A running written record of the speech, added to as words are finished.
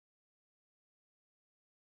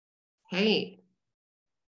Hey.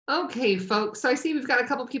 Okay, folks. So I see we've got a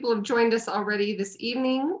couple people have joined us already this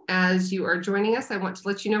evening. As you are joining us, I want to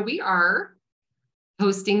let you know we are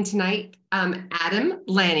hosting tonight Adam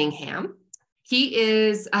Laningham. He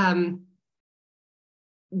is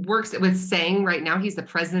works with SENG right now. He's the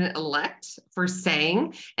president elect for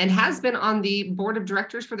SENG and has been on the board of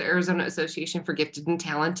directors for the Arizona Association for Gifted and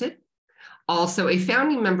Talented. Also a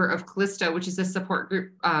founding member of Callisto, which is a support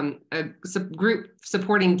group, group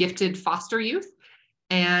supporting gifted foster youth,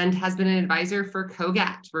 and has been an advisor for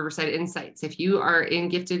CogAT Riverside Insights. If you are in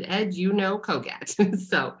gifted ed, you know CogAT.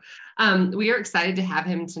 So we are excited to have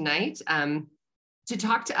him tonight to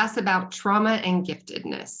talk to us about trauma and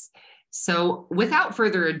giftedness. So without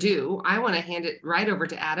further ado, I want to hand it right over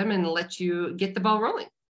to Adam and let you get the ball rolling.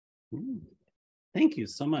 Thank you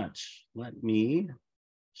so much. Let me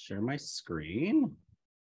share my screen.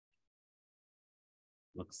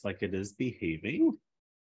 Looks like it is behaving.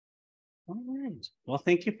 All right. Well,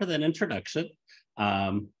 thank you for that introduction.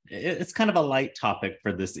 It's kind of a light topic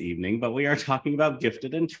for this evening, but we are talking about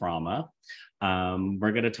gifted and trauma.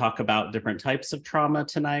 We're going to talk about different types of trauma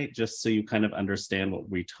tonight, just so you kind of understand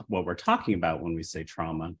what we're talking about when we say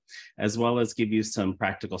trauma, as well as give you some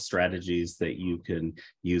practical strategies that you can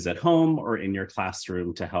use at home or in your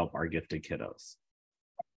classroom to help our gifted kiddos.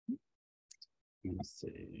 Let's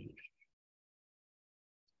see.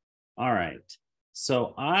 All right.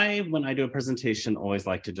 So when I do a presentation, always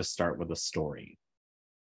like to just start with a story.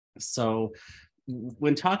 So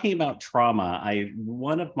when talking about trauma,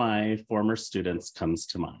 one of my former students comes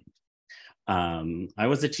to mind. I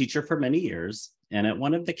was a teacher for many years, and at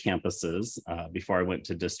one of the campuses, before I went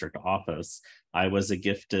to district office, I was a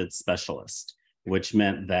gifted specialist, which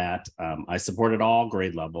meant that I supported all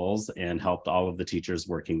grade levels and helped all of the teachers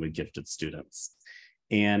working with gifted students.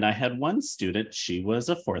 And I had one student, she was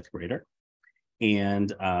a fourth grader,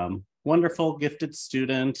 and wonderful gifted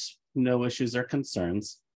student, no issues or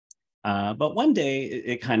concerns. But one day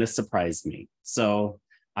it kind of surprised me. So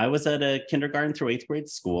I was at a kindergarten through 8th grade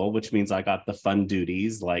school, which means I got the fun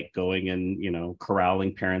duties like going and,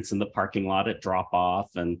 corralling parents in the parking lot at drop off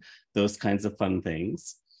and those kinds of fun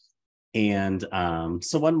things. And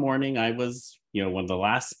so one morning I was, one of the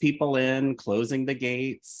last people in, closing the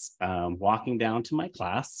gates, walking down to my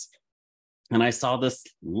class, and I saw this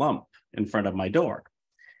lump in front of my door.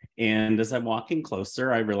 And as I'm walking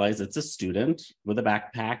closer, I realize it's a student with a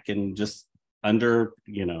backpack and just under,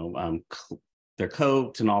 their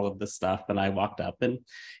coat and all of this stuff. And I walked up and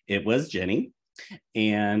it was Jenny.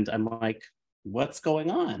 And I'm like, what's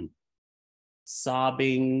going on?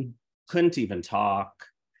 Sobbing, couldn't even talk.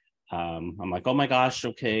 I'm like, oh my gosh,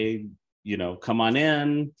 okay, come on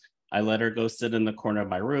in. I let her go sit in the corner of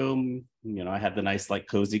my room. I had the nice,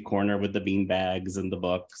 cozy corner with the bean bags and the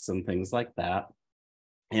books and things like that.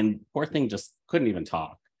 And poor thing just couldn't even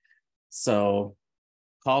talk. So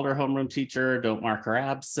called her homeroom teacher, don't mark her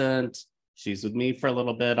absent. She's with me for a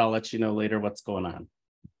little bit. I'll let you know later what's going on.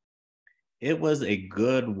 It was a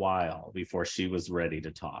good while before she was ready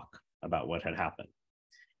to talk about what had happened.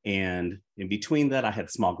 And in between that, I had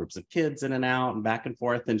small groups of kids in and out and back and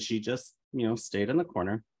forth. And she just, stayed in the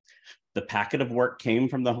corner. The packet of work came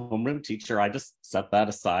from the homeroom teacher. I just set that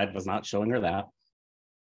aside, was not showing her that.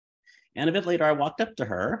 And a bit later, I walked up to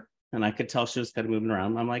her and I could tell she was kind of moving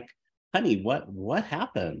around. I'm like, honey, what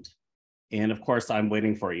happened? And of course, I'm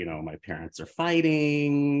waiting for, my parents are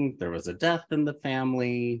fighting. There was a death in the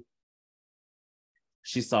family.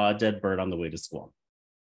 She saw a dead bird on the way to school.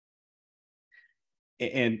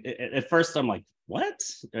 And at first I'm like, what?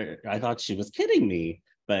 I thought she was kidding me,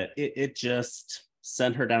 but it just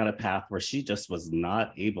sent her down a path where she just was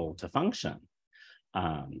not able to function.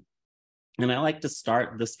 And I like to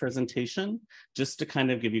start this presentation just to kind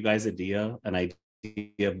of give you guys an idea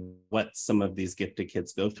of what some of these gifted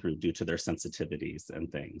kids go through due to their sensitivities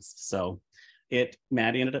and things. So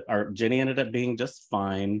Jenny ended up being just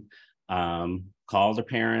fine. Called her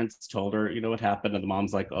parents, told her, what happened. And the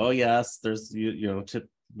mom's like, oh yes, there's,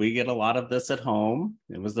 we get a lot of this at home.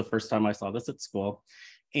 It was the first time I saw this at school.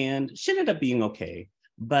 And she ended up being okay.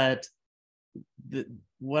 But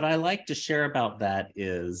what I like to share about that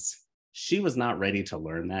is she was not ready to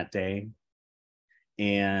learn that day.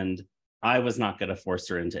 And I was not going to force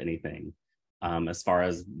her into anything as far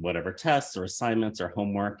as whatever tests or assignments or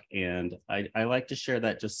homework. And I like to share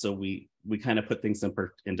that just so we kind of put things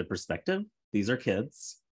into perspective. These are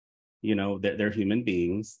kids, they're human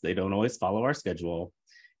beings. They don't always follow our schedule.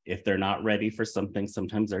 If they're not ready for something,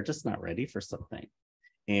 sometimes they're just not ready for something.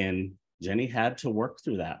 And Jenny had to work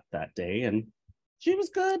through that day. And she was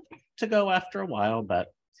good to go after a while, but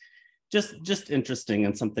just interesting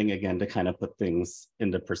and something, again, to kind of put things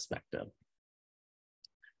into perspective.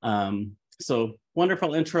 So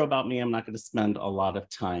wonderful intro about me. I'm not going to spend a lot of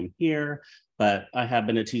time here, but I have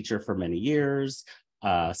been a teacher for many years.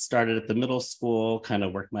 Started at the middle school, kind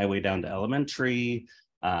of worked my way down to elementary.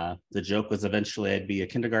 The joke was eventually I'd be a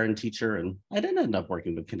kindergarten teacher, and I didn't end up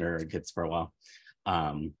working with kindergarten kids for a while.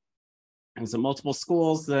 I was at multiple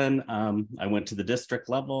schools. Then I went to the district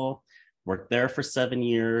level, worked there for 7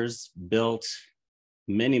 years, built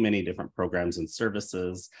many, many different programs and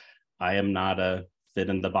services. I am not a fit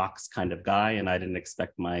in the box kind of guy, and I didn't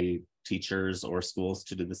expect my teachers or schools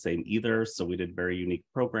to do the same either. So we did very unique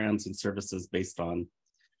programs and services based on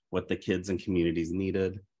what the kids and communities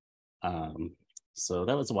needed. So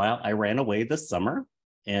that was a while. I ran away this summer,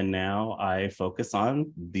 and now I focus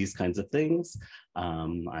on these kinds of things.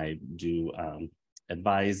 I do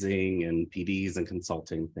advising and PDs and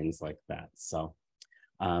consulting, things like that. So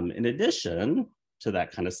in addition to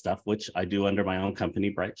that kind of stuff, which I do under my own company,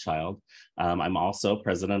 Bright Child, I'm also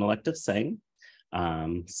President Elect of SENG.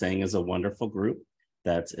 SENG is a wonderful group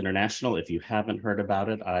that's international. If you haven't heard about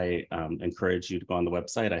it, I encourage you to go on the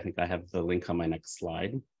website. I think I have the link on my next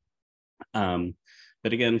slide.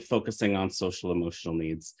 But again, focusing on social emotional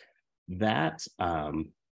needs. That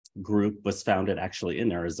group was founded actually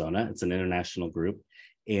in Arizona. It's an international group.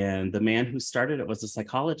 And the man who started it was a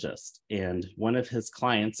psychologist. And one of his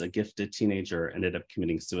clients, a gifted teenager, ended up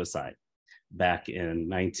committing suicide back in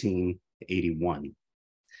 1981.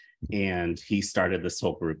 And he started this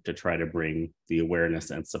whole group to try to bring the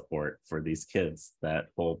awareness and support for these kids, that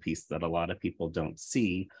whole piece that a lot of people don't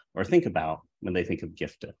see or think about when they think of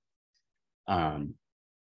gifted.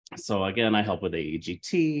 So again, I help with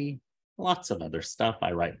AAGT, lots of other stuff.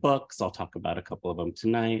 I write books. I'll talk about a couple of them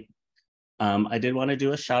tonight. I did want to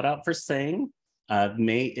do a shout out for SENG.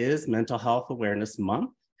 May is Mental Health Awareness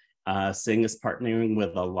Month. SENG is partnering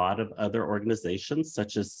with a lot of other organizations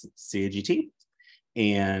such as CAGT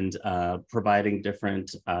and providing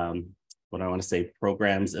different,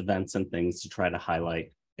 programs, events, and things to try to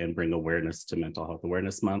highlight and bring awareness to Mental Health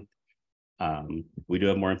Awareness Month. We do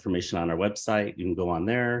have more information on our website. You can go on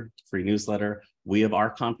there, free newsletter. We have our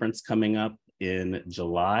conference coming up in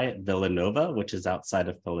July at Villanova, which is outside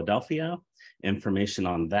of Philadelphia. Information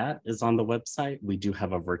on that is on the website. We do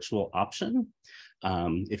have a virtual option.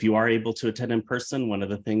 If you are able to attend in person, one of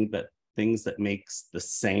the things that makes the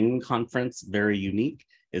SENG conference very unique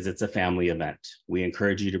is it's a family event. We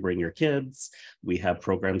encourage you to bring your kids. We have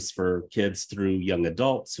programs for kids through young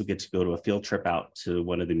adults who get to go to a field trip out to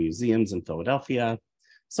one of the museums in Philadelphia.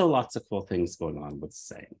 So lots of cool things going on with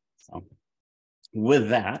SENG. So with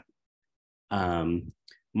that,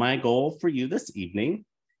 my goal for you this evening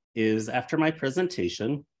is, after my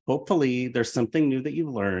presentation, hopefully there's something new that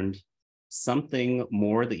you've learned, something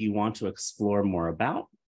more that you want to explore more about,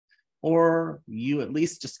 or you at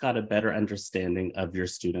least just got a better understanding of your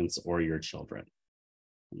students or your children.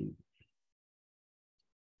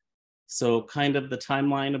 So kind of the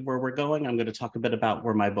timeline of where we're going, I'm going to talk a bit about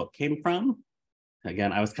where my book came from.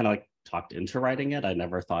 Again, I was kind of like talked into writing it. I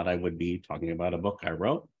never thought I would be talking about a book I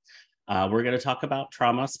wrote. We're going to talk about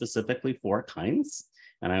trauma, specifically 4 kinds.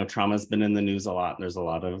 And I know trauma has been in the news a lot. There's a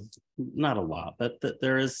lot of, not a lot, but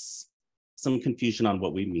there is some confusion on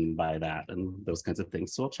what we mean by that and those kinds of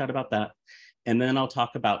things. So we'll chat about that. And then I'll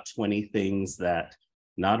talk about 20 things that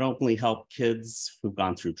not only help kids who've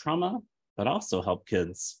gone through trauma, but also help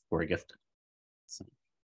kids who are gifted. So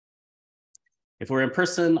if we're in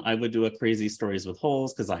person, I would do a crazy stories with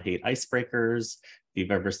holes because I hate icebreakers. If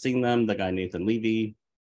you've ever seen them, the guy Nathan Levy,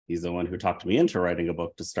 he's the one who talked me into writing a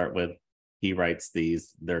book to start with. He writes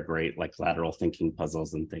these, they're great, like lateral thinking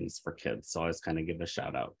puzzles and things for kids. So I always kind of give a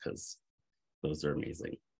shout out because those are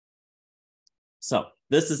amazing. So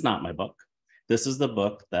this is not my book. This is the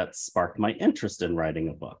book that sparked my interest in writing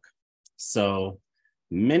a book. So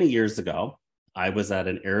many years ago, I was at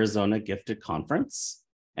an Arizona gifted conference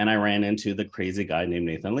and I ran into the crazy guy named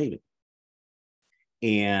Nathan Levy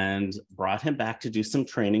and brought him back to do some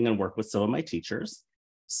training and work with some of my teachers.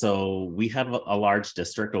 So we have a large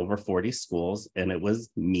district, over 40 schools, and it was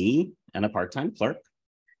me and a part-time clerk.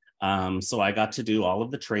 So I got to do all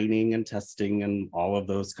of the training and testing and all of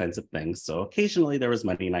those kinds of things. So occasionally there was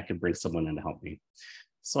money and I could bring someone in to help me.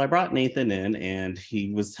 So I brought Nathan in and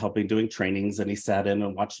he was helping doing trainings, and he sat in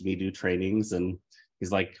and watched me do trainings. And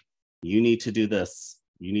he's like, you need to do this.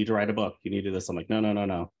 You need to write a book. You need to do this. I'm like,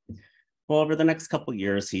 no. Well, over the next couple of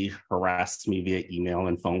years, he harassed me via email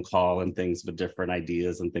and phone call and things with different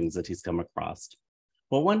ideas and things that he's come across.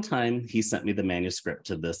 Well, one time he sent me the manuscript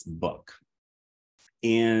to this book.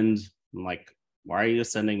 And I'm like, why are you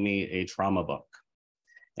sending me a trauma book?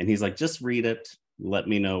 And he's like, just read it. Let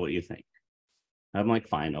me know what you think. I'm like,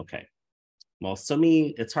 fine, okay. Well, so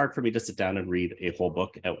it's hard for me to sit down and read a whole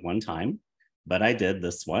book at one time, but I did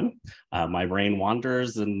this one. My brain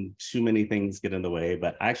wanders and too many things get in the way,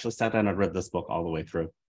 but I actually sat down and read this book all the way through.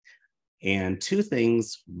 And two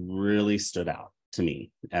things really stood out to me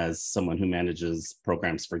as someone who manages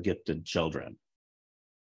programs for gifted children.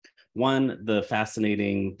 One, the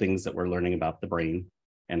fascinating things that we're learning about the brain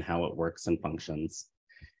and how it works and functions.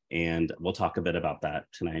 And we'll talk a bit about that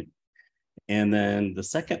tonight. And then the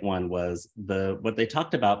second one was what they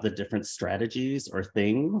talked about, the different strategies or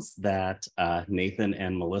things that Nathan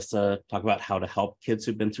and Melissa talk about how to help kids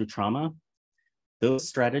who've been through trauma. Those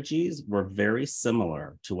strategies were very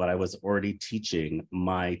similar to what I was already teaching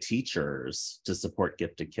my teachers to support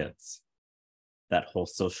gifted kids, that whole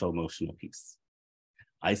social emotional piece.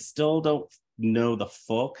 I still don't know the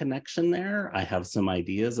full connection there. I have some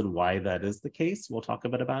ideas on why that is the case. We'll talk a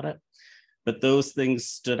bit about it. But those things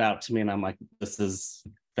stood out to me, and I'm like, this is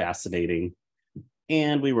fascinating.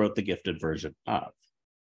 And we wrote the gifted version of.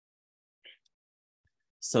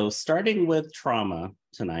 So starting with trauma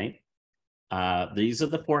tonight, these are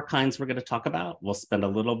the 4 kinds we're going to talk about. We'll spend a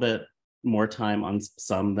little bit more time on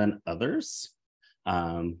some than others.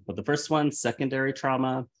 But the first one, secondary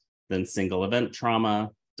trauma, then single event trauma,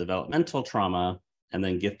 developmental trauma, and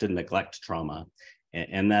then gifted neglect trauma.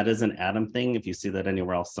 And that is an Adam thing. If you see that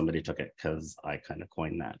anywhere else, somebody took it because I kind of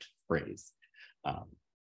coined that phrase.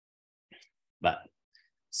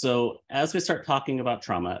 So as we start talking about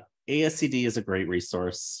trauma, ASCD is a great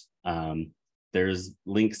resource. There's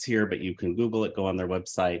links here, but you can Google it, go on their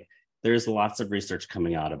website. There's lots of research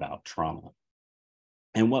coming out about trauma.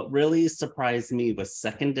 And what really surprised me was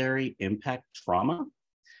secondary impact trauma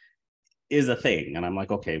is a thing. And I'm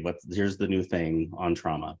like, okay, here's the new thing on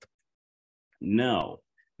trauma. No,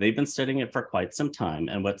 they've been studying it for quite some time.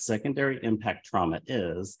 And what secondary impact trauma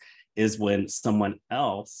is when someone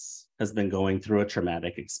else has been going through a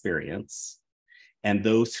traumatic experience and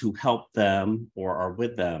those who help them or are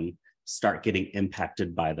with them start getting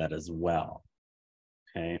impacted by that as well.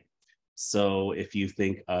 Okay. So if you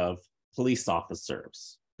think of police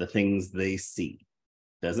officers, the things they see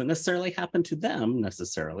doesn't necessarily happen to them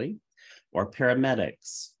necessarily, or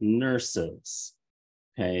paramedics, nurses.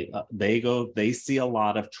 Okay, they see a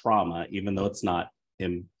lot of trauma, even though it's not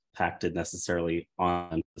impacted necessarily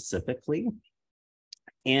on specifically,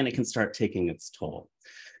 and it can start taking its toll.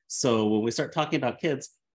 So when we start talking about kids,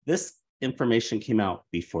 this information came out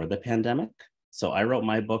before the pandemic. So I wrote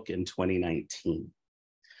my book in 2019.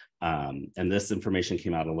 And this information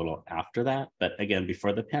came out a little after that. But again,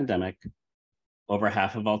 before the pandemic, over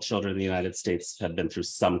half of all children in the United States have been through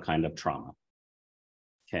some kind of trauma.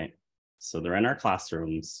 Okay, so they're in our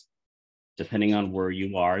classrooms. Depending on where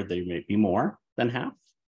you are, they may be more than half.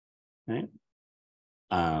 Okay.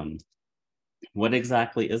 What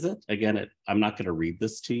exactly is it? Again, I'm not going to read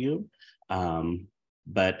this to you.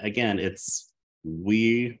 But again, it's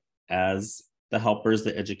we as the helpers,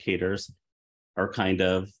 the educators, are kind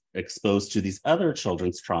of exposed to these other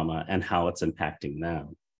children's trauma and how it's impacting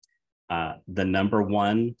them. The number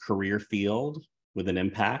one career field with an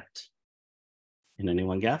impact, can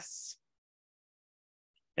anyone guess?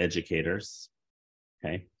 Educators.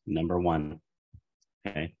 Okay, number one.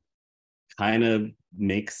 Okay, kind of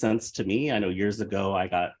makes sense to me. I know years ago I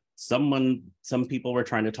got some people were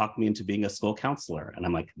trying to talk me into being a school counselor, and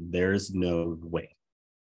I'm like, there's no way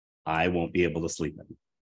I won't be able to sleep in.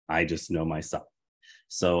 I just know myself.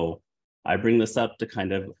 So I bring this up to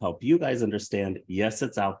kind of help you guys understand, yes,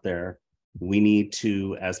 it's out there. We need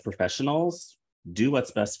to, as professionals, do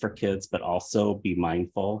what's best for kids, but also be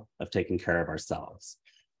mindful of taking care of ourselves.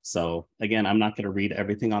 So again, I'm not going to read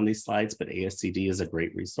everything on these slides, but ASCD is a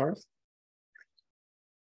great resource.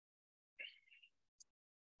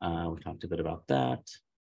 We talked a bit about that.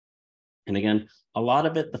 And again, a lot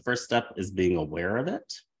of it, the first step is being aware of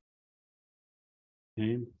it.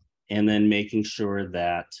 Okay. And then making sure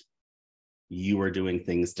that you are doing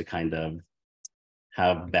things to kind of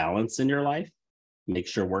have balance in your life, make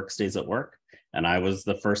sure work stays at work. And I was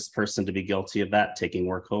the first person to be guilty of that, taking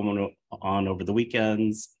work home on over the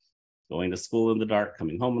weekends, going to school in the dark,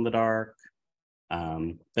 coming home in the dark.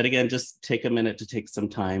 But again, just take a minute to take some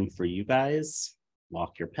time for you guys,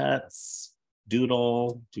 walk your pets,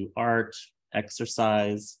 doodle, do art,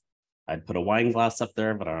 exercise. I'd put a wine glass up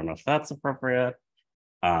there, but I don't know if that's appropriate.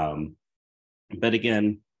 But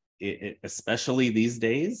again, especially these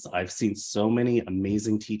days, I've seen so many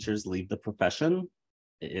amazing teachers leave the profession.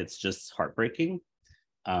 It's just heartbreaking.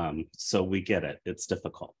 So we get it. It's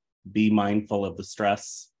difficult. Be mindful of the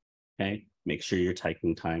stress. Okay. Make sure you're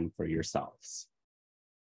taking time for yourselves.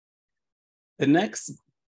 The next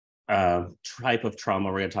type of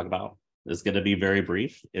trauma we're going to talk about is going to be very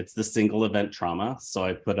brief. It's the single event trauma. So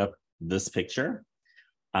I put up this picture.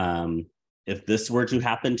 If this were to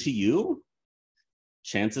happen to you,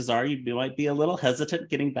 chances are you might be a little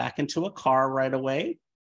hesitant getting back into a car right away,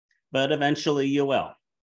 but eventually you will.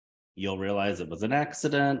 You'll realize it was an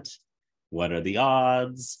accident. What are the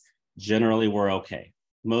odds? Generally, we're okay.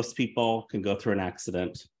 Most people can go through an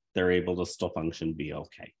accident. They're able to still function, be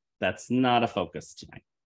okay. That's not a focus tonight.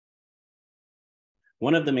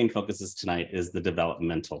 One of the main focuses tonight is the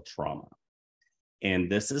developmental trauma.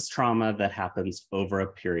 And this is trauma that happens over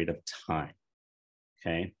a period of time,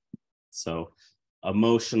 okay? So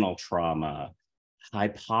emotional trauma, high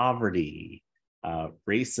poverty,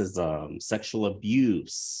 racism, sexual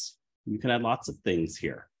abuse. You can add lots of things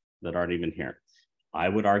here that aren't even here. I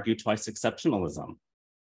would argue twice exceptionalism.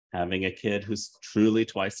 Having a kid who's truly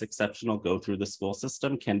twice exceptional go through the school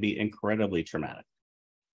system can be incredibly traumatic.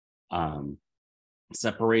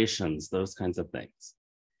 Separations, those kinds of things.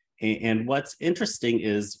 And what's interesting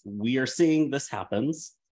is we are seeing this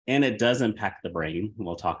happens, and it does impact the brain.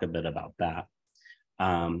 We'll talk a bit about that.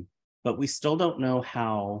 But we still don't know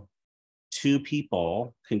how two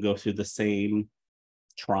people can go through the same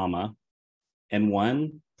trauma and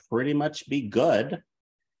one pretty much be good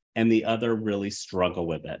and the other really struggle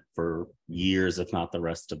with it for years, if not the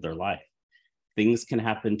rest of their life. Things can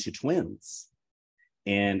happen to twins,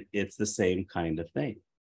 and it's the same kind of thing.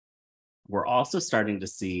 We're also starting to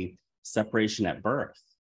see separation at birth.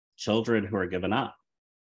 Children who are given up,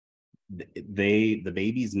 the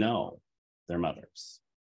babies know their mothers,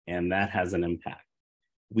 and that has an impact.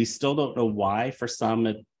 We still don't know why. For some,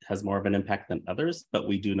 it has more of an impact than others, but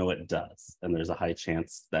we do know it does. And there's a high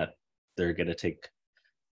chance that they're going to take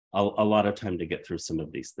a lot of time to get through some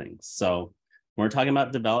of these things. So when we're talking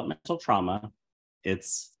about developmental trauma,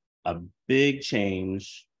 it's a big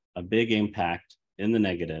change, a big impact in the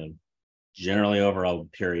negative, generally over a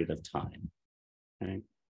period of time. Okay?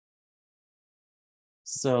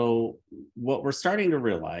 So what we're starting to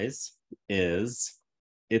realize is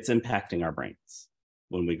it's impacting our brains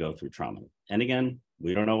when we go through trauma. And again,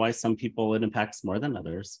 we don't know why some people it impacts more than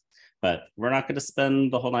others, but we're not going to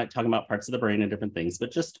spend the whole night talking about parts of the brain and different things,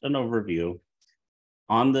 but just an overview.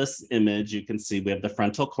 On this image, you can see we have the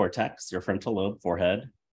frontal cortex, your frontal lobe, forehead.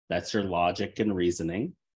 That's your logic and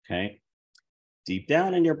reasoning, okay? Deep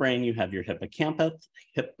down in your brain, you have your hippocampus,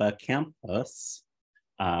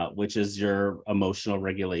 which is your emotional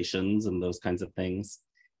regulations and those kinds of things.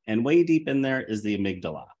 And way deep in there is the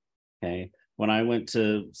amygdala, okay? When I went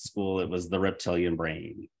to school, it was the reptilian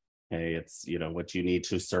brain, okay? It's, you know, what you need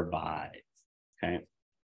to survive, okay?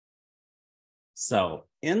 So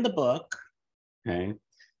in the book, okay,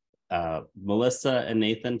 Melissa and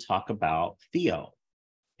Nathan talk about Theo.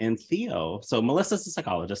 And Theo, so Melissa's a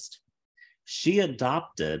psychologist. She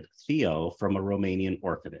adopted Theo from a Romanian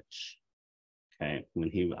orphanage. Okay,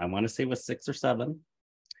 when I want to say was 6 or 7.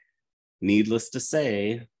 Needless to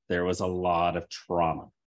say, there was a lot of trauma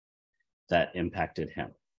that impacted him.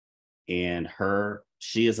 And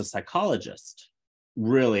she is a psychologist,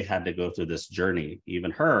 really had to go through this journey, even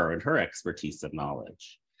her and her expertise and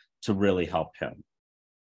knowledge, to really help him.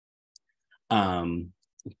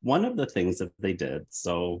 One of the things that they did,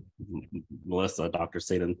 so Melissa, Dr.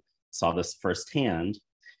 Sadin, saw this firsthand,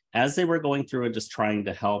 as they were going through and just trying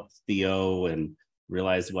to help Theo and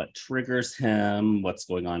realize what triggers him, what's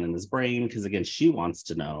going on in his brain, because again, she wants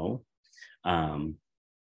to know.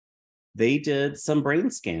 They did some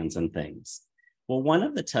brain scans and things. Well, one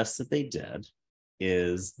of the tests that they did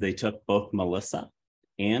is they took both Melissa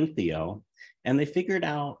and Theo, and they figured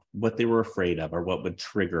out what they were afraid of or what would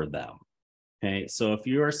trigger them. Okay, so if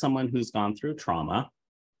you are someone who's gone through trauma,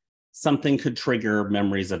 something could trigger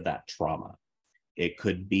memories of that trauma. It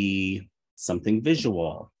could be something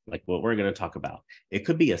visual, like what we're going to talk about. It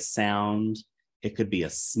could be a sound. It could be a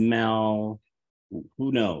smell.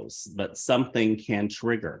 Who knows? But something can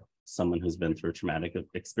trigger someone who's been through a traumatic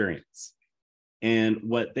experience. And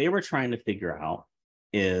what they were trying to figure out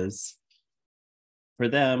is, for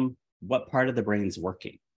them, what part of the brain's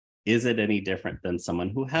working? Is it any different than someone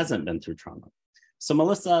who hasn't been through trauma? So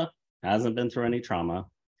Melissa hasn't been through any trauma.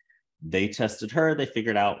 They tested her. They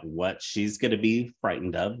figured out what she's going to be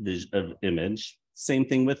frightened of image. Same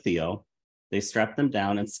thing with Theo. They strapped them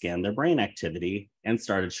down and scanned their brain activity and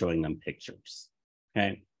started showing them pictures.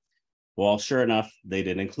 Okay. Well, sure enough, they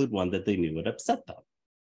did include one that they knew would upset them.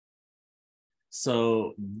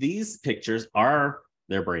 So these pictures are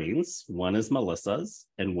their brains. One is Melissa's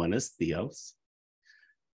and one is Theo's.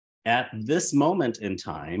 At this moment in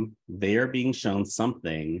time, they are being shown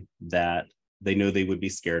something that they know they would be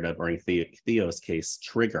scared of, or in Theo's case,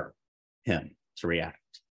 trigger him to react.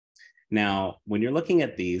 Now, when you're looking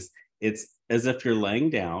at these, it's as if you're laying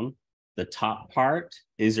down. The top part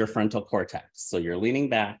is your frontal cortex. So you're leaning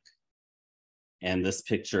back, and this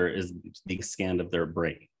picture is being scanned of their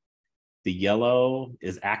brain. The yellow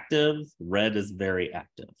is active, red is very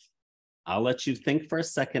active. I'll let you think for a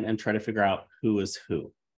second and try to figure out who is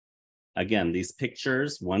who. Again, these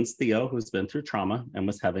pictures, one's Theo, who's been through trauma and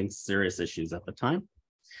was having serious issues at the time.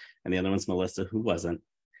 And the other one's Melissa, who wasn't.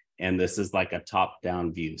 And this is like a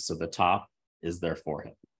top-down view. So the top is their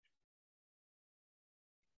forehead.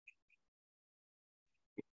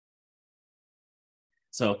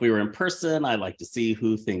 So if we were in person, I like to see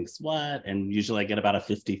who thinks what, and usually I get about a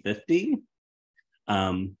 50-50.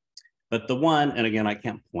 But the one, and again, I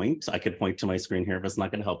can't point. I could point to my screen here, but it's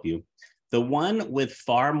not going to help you. The one with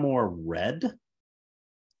far more red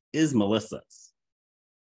is Melissa's.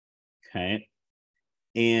 Okay.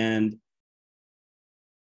 And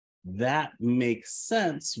that makes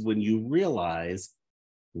sense when you realize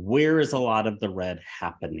where is a lot of the red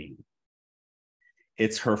happening.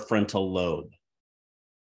 It's her frontal lobe.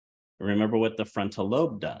 Remember what the frontal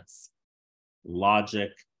lobe does: logic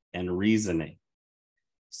and reasoning.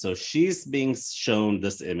 So she's being shown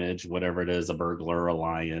this image, whatever it is, a burglar, a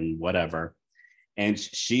lion, whatever, and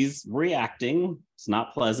she's reacting. It's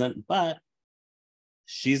not pleasant, but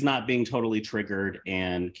she's not being totally triggered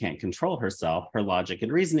and can't control herself. Her logic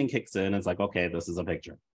and reasoning kicks in. It's like, okay, this is a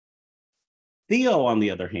picture. Theo, on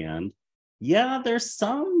the other hand, yeah, there's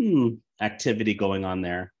some activity going on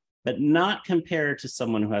there, but not compared to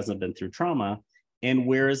someone who hasn't been through trauma. And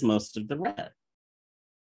where is most of the red?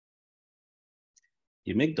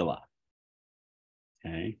 The amygdala.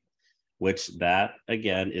 Okay, which that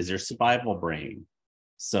again is your survival brain.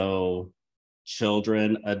 So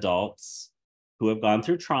children, adults who have gone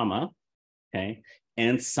through trauma, okay,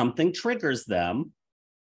 and something triggers them,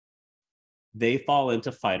 they fall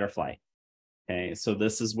into fight or flight. Okay, so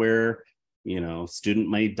this is where, student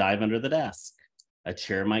might dive under the desk, a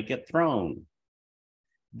chair might get thrown.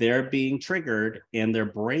 They're being triggered and their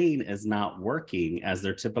brain is not working as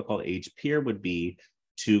their typical age peer would be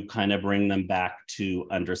to kind of bring them back to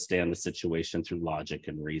understand the situation through logic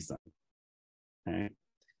and reason. Okay.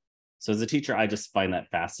 So as a teacher, I just find that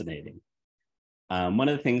fascinating. One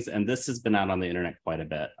of the things, and this has been out on the internet quite a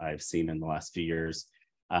bit, I've seen in the last few years,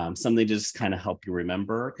 something to just kind of help you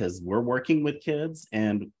remember, because we're working with kids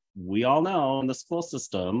and we all know in the school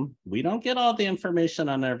system, we don't get all the information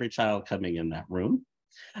on every child coming in that room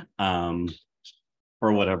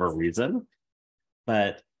for whatever reason,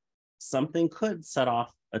 but something could set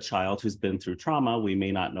off a child who's been through trauma. We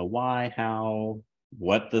may not know why, how,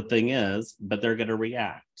 what the thing is, but they're going to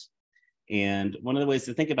react. And one of the ways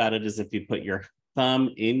to think about it is if you put your thumb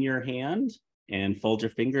in your hand and fold your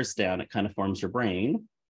fingers down, it kind of forms your brain.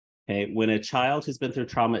 Okay, when a child who's been through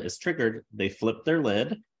trauma is triggered, they flip their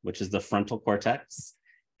lid, which is the frontal cortex.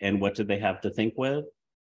 And what do they have to think with?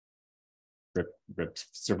 Ripped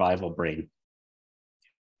survival brain.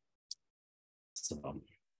 So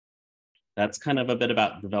that's kind of a bit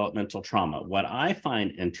about developmental trauma. What I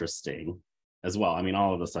find interesting as well, I mean,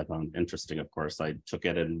 all of this I found interesting, of course. I took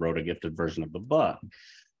it and wrote a gifted version of the book.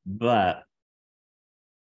 But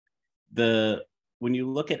when you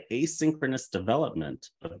look at asynchronous development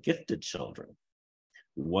of gifted children,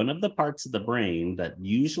 one of the parts of the brain that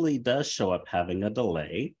usually does show up having a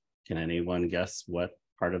delay, can anyone guess what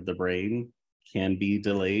part of the brain can be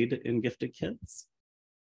delayed in gifted kids?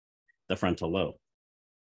 The frontal lobe.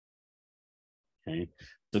 Okay,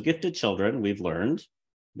 so gifted children, we've learned,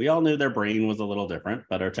 we all knew their brain was a little different,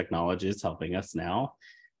 but our technology is helping us now.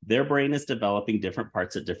 Their brain is developing different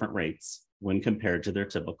parts at different rates when compared to their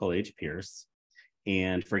typical age peers.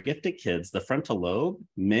 And for gifted kids, the frontal lobe,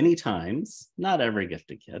 many times, not every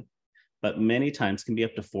gifted kid, but many times can be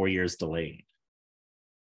up to 4 years delayed,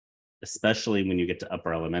 especially when you get to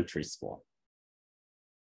upper elementary school.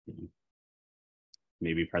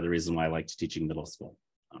 Maybe part of the reason why I liked teaching middle school.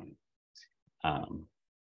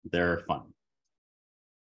 They're fun.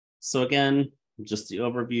 So again, just the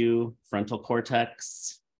overview, frontal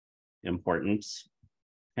cortex, important.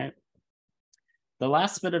 Okay. The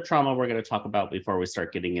last bit of trauma we're going to talk about before we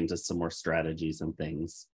start getting into some more strategies and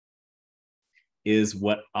things is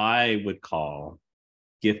what I would call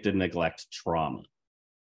gifted neglect trauma.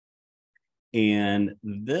 And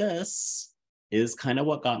this is kind of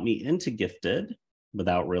what got me into gifted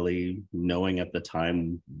without really knowing at the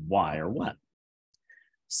time why or what.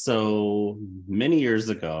 So many years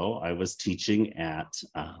ago, I was teaching at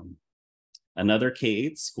another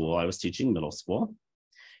K-8 school. I was teaching middle school.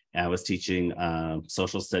 I was teaching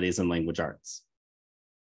social studies and language arts.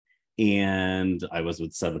 And I was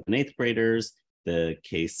with 7th and 8th graders. The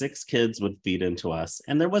K-6 kids would feed into us.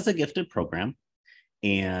 And there was a gifted program.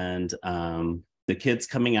 And the kids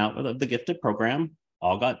coming out of the gifted program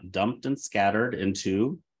all got dumped and scattered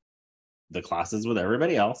into the classes with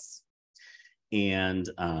everybody else. And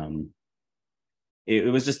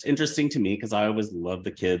it was just interesting to me because I always love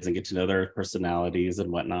the kids and get to know their personalities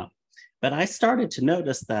and whatnot. But I started to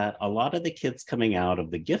notice that a lot of the kids coming out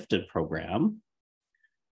of the gifted program,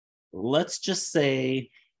 let's just say,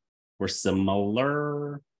 were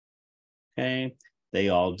similar. Okay. They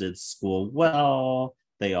all did school well.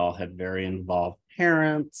 They all had very involved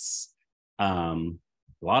parents, a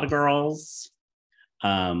lot of girls.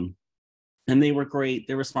 And they were great.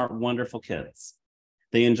 They were smart, wonderful kids.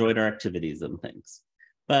 They enjoyed our activities and things.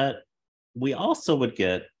 But we also would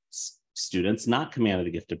get students not coming out of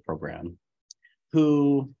the gifted program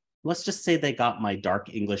who, let's just say they got my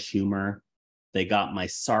dark English humor, they got my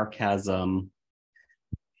sarcasm,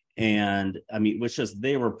 and I mean, which is,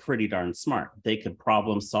 they were pretty darn smart. They could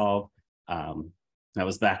problem solve. That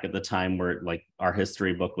was back at the time where like our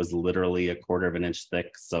history book was literally 1/4 of an inch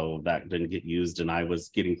thick, so that didn't get used, and I was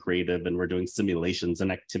getting creative and we're doing simulations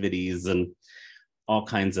and activities and all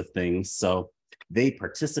kinds of things. So they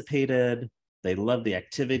participated, they loved the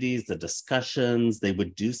activities, the discussions, they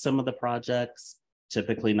would do some of the projects,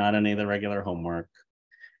 typically not any of the regular homework.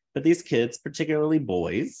 But these kids, particularly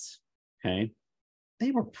boys, okay,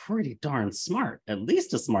 they were pretty darn smart, at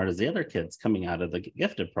least as smart as the other kids coming out of the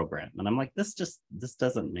gifted program. And I'm like, this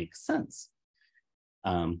doesn't make sense.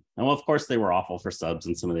 And well, of course, they were awful for subs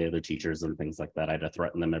and some of the other teachers and things like that. I had to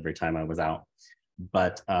threaten them every time I was out.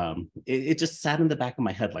 But it just sat in the back of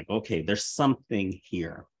my head like, okay, there's something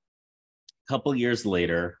here. A couple years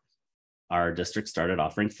later, our district started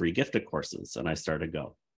offering free gifted courses, and I started to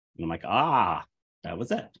go. And I'm like, that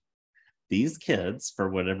was it. These kids, for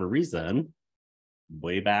whatever reason,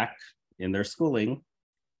 way back in their schooling,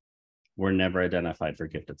 were never identified for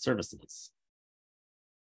gifted services.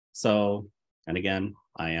 So, and again,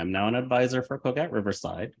 I am now an advisor for CogAT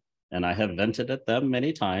Riverside, and I have vented at them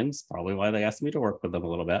many times, probably why they asked me to work with them a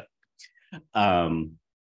little bit.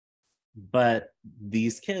 But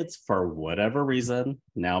these kids, for whatever reason,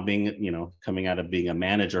 now being, coming out of being a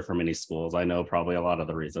manager for many schools, I know probably a lot of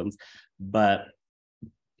the reasons, but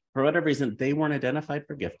for whatever reason, they weren't identified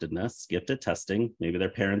for giftedness, gifted testing. Maybe their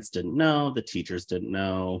parents didn't know, the teachers didn't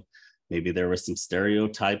know. Maybe there were some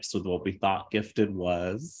stereotypes with what we thought gifted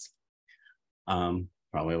was.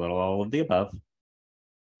 Probably a little all of the above.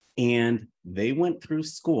 And they went through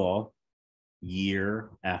school year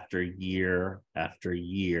after year after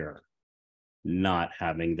year, not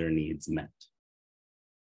having their needs met.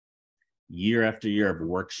 Year after year of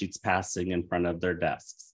worksheets passing in front of their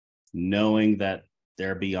desks, knowing that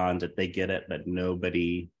they're beyond it, they get it, but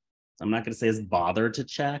nobody, I'm not going to say is bothered to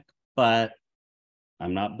check, but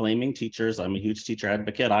I'm not blaming teachers. I'm a huge teacher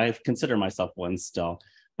advocate. I consider myself one still,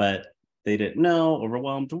 but they didn't know,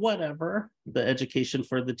 overwhelmed, whatever. The education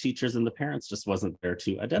for the teachers and the parents just wasn't there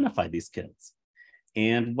to identify these kids.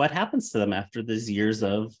 And what happens to them after these years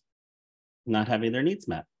of not having their needs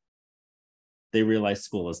met? They realize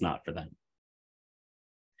school is not for them.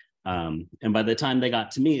 And by the time they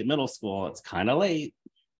got to me at middle school, it's kind of late.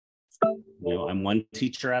 I'm one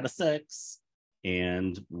teacher out of 6.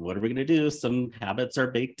 And what are we going to do? Some habits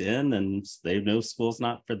are baked in, and they know school's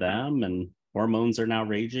not for them, and hormones are now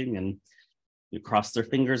raging, and you cross their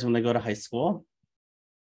fingers when they go to high school.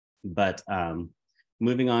 But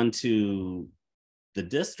moving on to the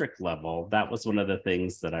district level, that was one of the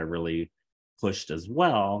things that I really pushed as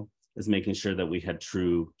well, is making sure that we had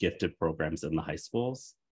true gifted programs in the high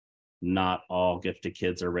schools. Not all gifted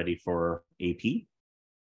kids are ready for AP.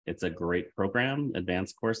 It's a great program,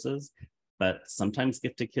 advanced courses, but sometimes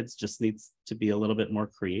gifted kids just needs to be a little bit more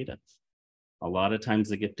creative. A lot of times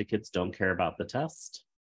the gifted kids don't care about the test.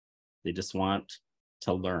 They just want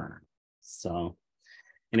to learn. So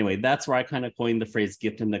anyway, that's where I kind of coined the phrase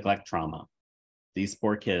gift and neglect trauma. These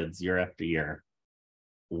poor kids, year after year,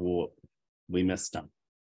 we missed them.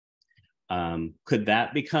 Could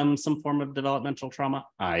that become some form of developmental trauma?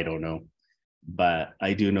 I don't know, but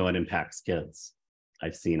I do know it impacts kids.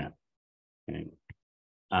 I've seen it. Okay.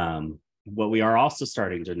 What we are also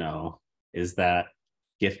starting to know is that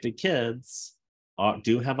gifted kids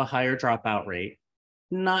do have a higher dropout rate,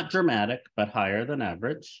 not dramatic, but higher than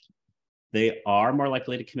average. They are more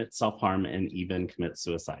likely to commit self-harm and even commit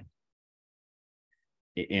suicide.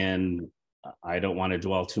 And I don't want to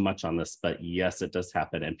dwell too much on this, but yes, it does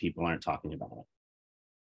happen, and people aren't talking about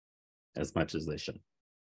it as much as they should.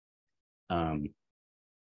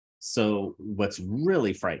 So what's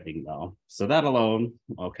really frightening though, so that alone,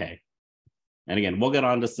 okay. And again, we'll get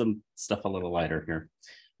on to some stuff a little lighter here,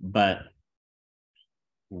 but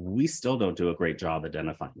we still don't do a great job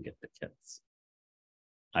identifying gifted kids.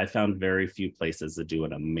 I found very few places that do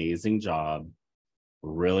an amazing job,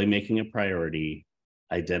 really making a priority,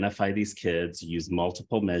 identify these kids, use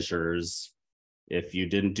multiple measures. If you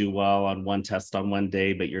didn't do well on one test on one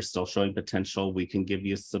day, but you're still showing potential, we can give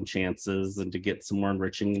you some chances and to get some more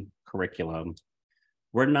enriching curriculum.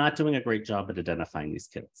 We're not doing a great job at identifying these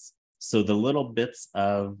kids. So the little bits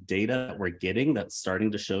of data that we're getting that's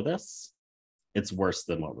starting to show this, it's worse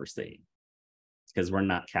than what we're seeing because we're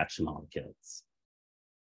not catching all the kids.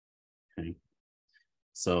 Okay.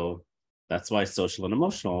 So that's why social and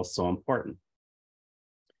emotional is so important.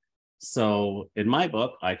 So in my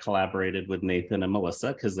book, I collaborated with Nathan and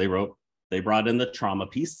Melissa because they brought in the trauma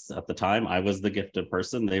piece at the time. I was the gifted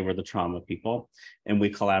person. They were the trauma people. And we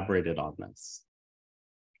collaborated on this.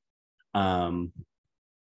 Let's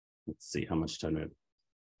see how much time we have.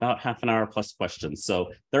 About half an hour plus questions.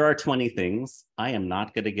 So there are 20 things. I am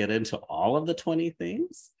not going to get into all of the 20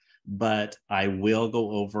 things, but I will go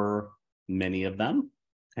over many of them.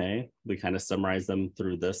 Okay. We kind of summarize them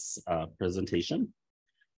through this presentation.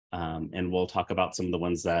 And we'll talk about some of the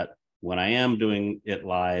ones that when I am doing it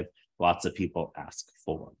live, lots of people ask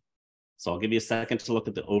for. So I'll give you a second to look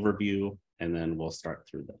at the overview and then we'll start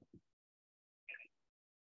through them.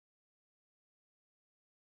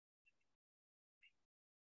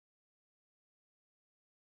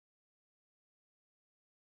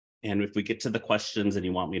 And if we get to the questions and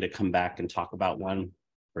you want me to come back and talk about one,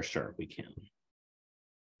 for sure, we can.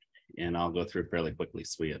 And I'll go through fairly quickly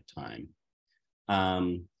so we have time.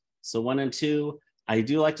 So 1 and 2, I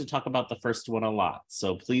do like to talk about the first one a lot.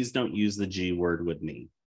 So please don't use the G word with me.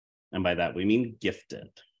 And by that, we mean gifted.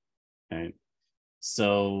 Okay.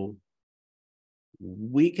 So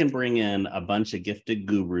we can bring in a bunch of gifted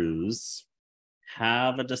gurus,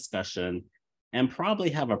 have a discussion, and probably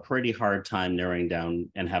have a pretty hard time narrowing down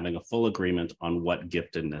and having a full agreement on what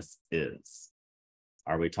giftedness is.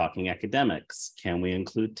 Are we talking academics? Can we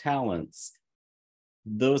include talents?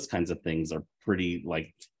 Those kinds of things are pretty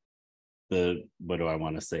like what do I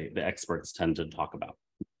want to say? The experts tend to talk about.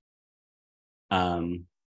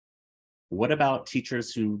 What about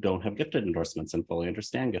teachers who don't have gifted endorsements and fully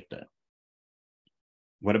understand gifted?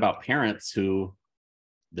 What about parents who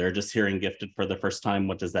they're just hearing gifted for the first time?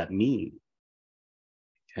 What does that mean?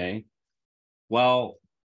 Okay, well,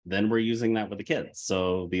 then we're using that with the kids.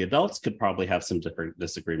 So the adults could probably have some different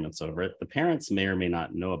disagreements over it. The parents may or may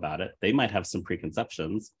not know about it. They might have some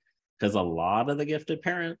preconceptions because a lot of the gifted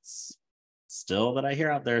parents still that I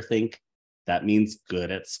hear out there think that means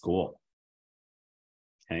good at school.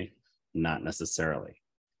 Okay, not necessarily.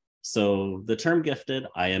 So the term gifted,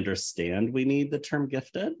 I understand we need the term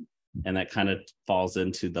gifted, and that kind of falls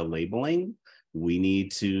into the labeling. We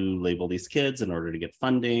need to label these kids in order to get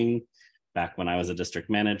funding. Back when I was a district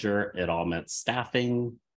manager, it all meant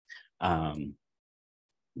staffing.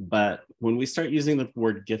 But when we start using the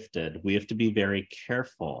word gifted, we have to be very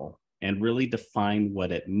careful and really define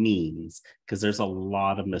what it means, because there's a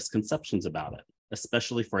lot of misconceptions about it,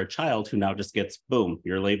 especially for a child who now just gets, boom,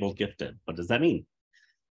 you're labeled gifted. What does that mean?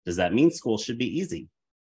 Does that mean school should be easy?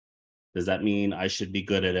 Does that mean I should be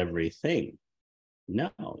good at everything? No,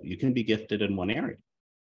 you can be gifted in one area.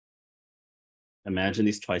 Imagine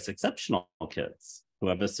these twice exceptional kids who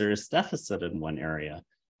have a serious deficit in one area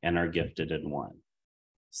and are gifted in one.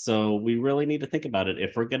 So we really need to think about it.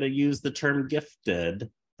 If we're going to use the term gifted,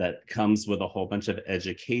 that comes with a whole bunch of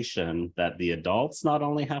education that the adults not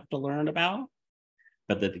only have to learn about,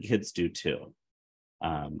 but that the kids do too.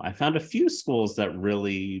 I found a few schools that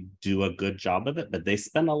really do a good job of it, but they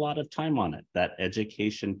spend a lot of time on it, that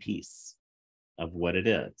education piece of what it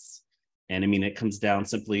is. And I mean, it comes down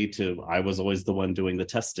simply to, I was always the one doing the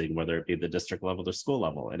testing, whether it be the district level or school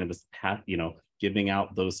level. And it was, giving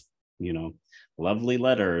out those, lovely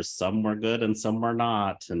letters. Some were good and some were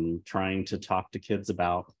not. And trying to talk to kids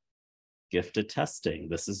about gifted testing.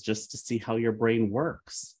 This is just to see how your brain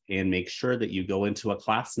works and make sure that you go into a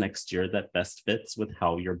class next year that best fits with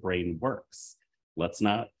how your brain works. Let's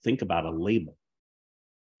not think about a label.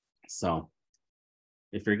 So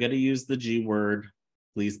if you're going to use the G word,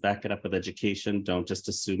 please back it up with education. Don't just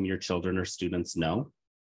assume your children or students know,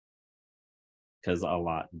 because a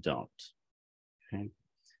lot don't. Okay.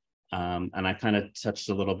 And I kind of touched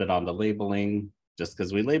a little bit on the labeling. Just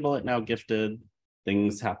because we label it now gifted,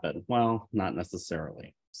 things happen. Well, not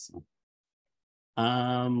necessarily. So,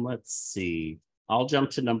 let's see. I'll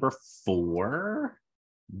jump to number 4.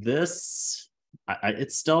 This,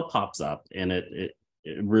 it still pops up, and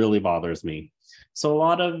It really bothers me. So a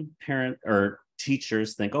lot of parent or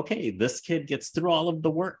teachers think, okay, this kid gets through all of the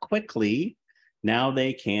work quickly. Now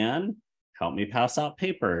they can help me pass out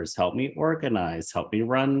papers, help me organize, help me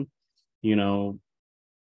run, you know,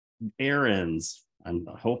 errands. And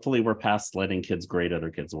hopefully we're past letting kids grade other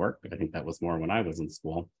kids' work. I think that was more when I was in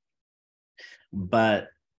school. But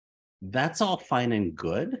that's all fine and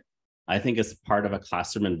good. I think as part of a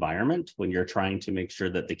classroom environment, when you're trying to make sure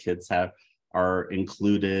that the kids are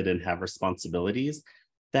included and have responsibilities,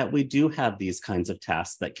 that we do have these kinds of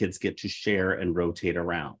tasks that kids get to share and rotate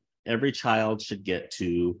around. Every child should get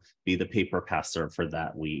to be the paper passer for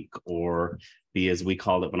that week, or be, as we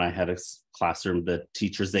called it when I had a classroom, the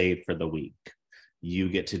teacher's aide for the week. You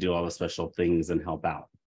get to do all the special things and help out.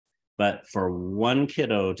 But for one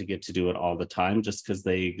kiddo to get to do it all the time just because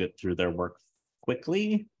they get through their work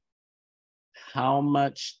quickly, how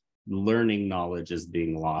much learning knowledge is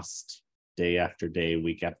being lost day after day,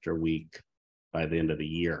 week after week by the end of the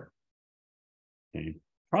year? Okay.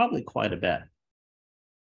 Probably quite a bit.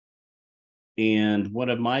 And one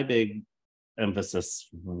of my big emphasis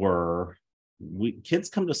were, kids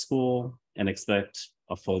come to school and expect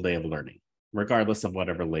a full day of learning, regardless of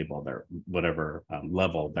whatever level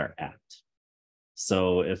they're at.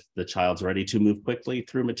 So if the child's ready to move quickly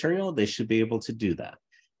through material, they should be able to do that.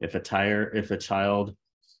 If a child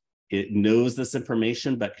knows this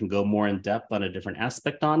information but can go more in depth on a different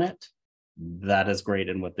aspect on it, that is great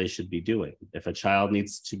and what they should be doing. If a child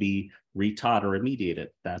needs to be retaught or remediated,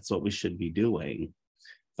 that's what we should be doing.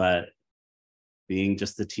 But being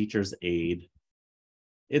just the teacher's aide,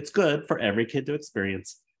 it's good for every kid to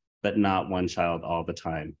experience, but not one child all the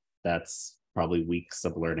time. That's probably weeks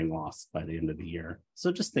of learning lost by the end of the year.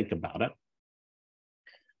 So just think about it.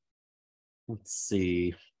 Let's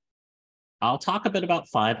see. I'll talk a bit about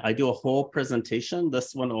 5. I do a whole presentation.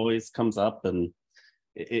 This one always comes up and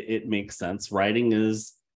it makes sense. Writing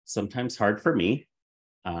is sometimes hard for me.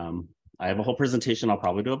 I have a whole presentation. I'll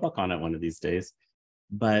probably do a book on it one of these days.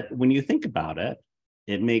 But when you think about it,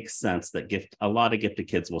 it makes sense that a lot of gifted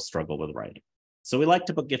kids will struggle with writing. So we like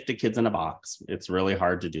to put gifted kids in a box. It's really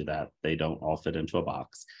hard to do that. They don't all fit into a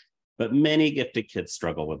box. But many gifted kids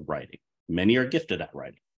struggle with writing. Many are gifted at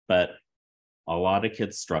writing, but a lot of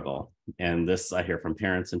kids struggle. And this I hear from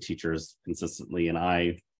parents and teachers consistently, and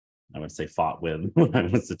I would say fought with when I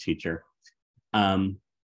was a teacher. When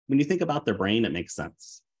you think about their brain, it makes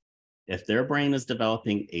sense. If their brain is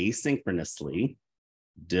developing asynchronously,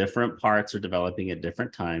 different parts are developing at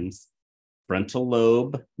different times. Frontal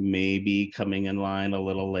lobe may be coming in line a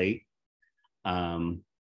little late.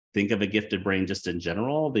 Think of a gifted brain just in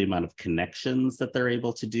general, the amount of connections that they're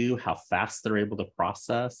able to do, how fast they're able to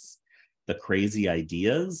process, the crazy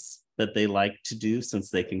ideas that they like to do since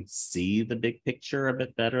they can see the big picture a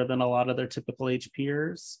bit better than a lot of their typical age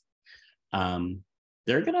peers.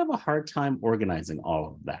 They're going to have a hard time organizing all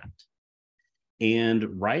of that.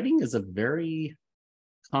 And writing is a very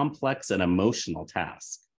complex and emotional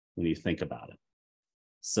task when you think about it.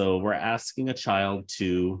 So we're asking a child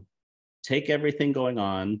to take everything going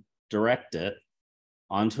on, direct it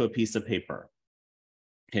onto a piece of paper.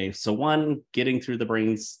 Okay, so one, getting through the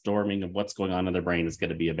brainstorming of what's going on in their brain is going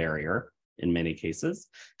to be a barrier in many cases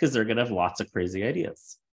because they're going to have lots of crazy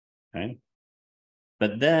ideas. Okay,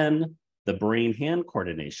 but then the brain-hand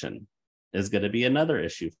coordination is going to be another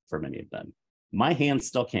issue for many of them. My hands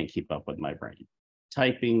still can't keep up with my brain.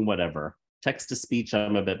 Typing, whatever. Text to speech,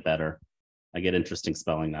 I'm a bit better. I get interesting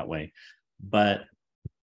spelling that way. But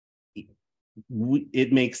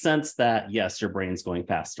it makes sense that, yes, your brain's going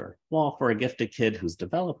faster. Well, for a gifted kid who's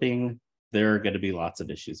developing, there are going to be lots of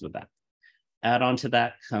issues with that. Add on to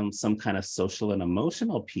that comes some kind of social and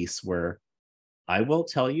emotional piece where I will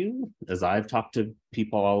tell you, as I've talked to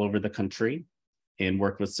people all over the country and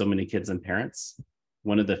worked with so many kids and parents,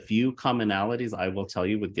 one of the few commonalities I will tell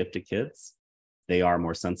you with gifted kids, they are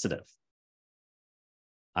more sensitive.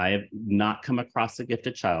 I have not come across a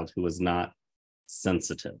gifted child who is not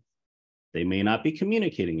sensitive. They may not be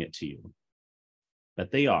communicating it to you,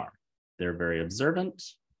 but they are. They're very observant.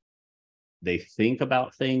 They think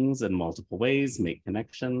about things in multiple ways, make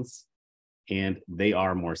connections, and they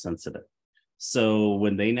are more sensitive. So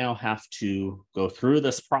when they now have to go through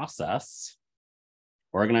this process,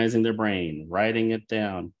 organizing their brain, writing it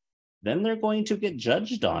down, then they're going to get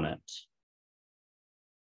judged on it.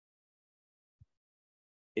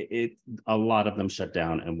 A lot of them shut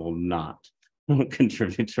down and will not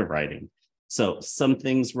contribute to writing. So some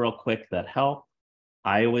things real quick that help.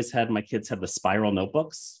 I always had my kids have the spiral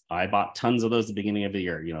notebooks. I bought tons of those at the beginning of the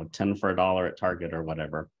year, 10 for $1 at Target or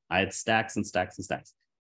whatever. I had stacks and stacks and stacks.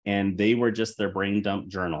 And they were just their brain dump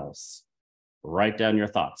journals. Write down your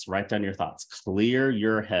thoughts, clear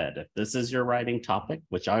your head. If this is your writing topic,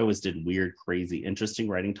 which I always did weird, crazy, interesting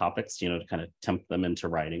writing topics, to kind of tempt them into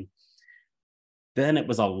writing. Then it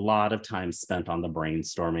was a lot of time spent on the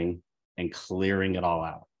brainstorming and clearing it all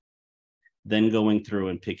out. Then going through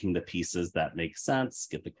and picking the pieces that make sense,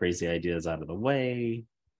 get the crazy ideas out of the way.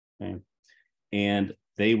 Okay? And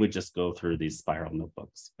they would just go through these spiral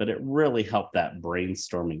notebooks. But it really helped that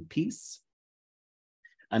brainstorming piece.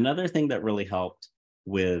 Another thing that really helped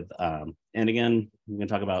with, and again, we're going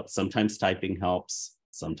to talk about sometimes typing helps.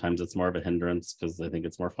 Sometimes it's more of a hindrance because I think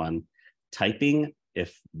it's more fun. Typing,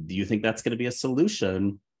 if you think that's going to be a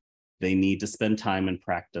solution, they need to spend time and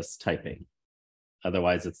practice typing.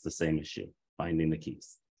 Otherwise, it's the same issue, finding the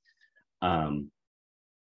keys.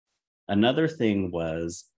 Another thing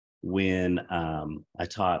was when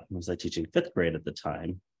was I teaching 5th grade at the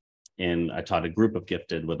time, and I taught a group of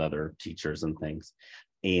gifted with other teachers and things.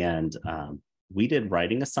 And we did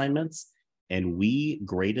writing assignments and we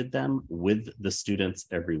graded them with the students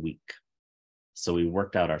every week. So we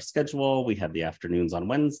worked out our schedule. We had the afternoons on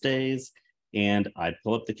Wednesdays, and I'd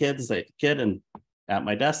pull up the kids, say, kid, and at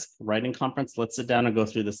my desk, writing conference, let's sit down and go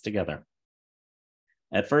through this together.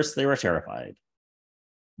 At first, they were terrified,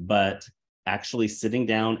 but actually sitting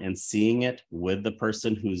down and seeing it with the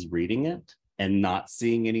person who's reading it and not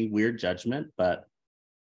seeing any weird judgment, but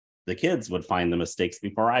the kids would find the mistakes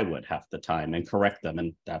before I would half the time and correct them.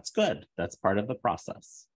 And that's good. That's part of the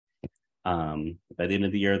process. By the end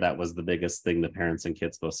of the year, that was the biggest thing the parents and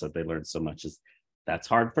kids both said they learned so much is that's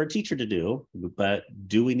hard for a teacher to do, but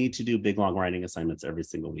do we need to do big, long writing assignments every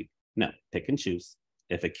single week? No, pick and choose.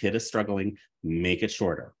 If a kid is struggling, make it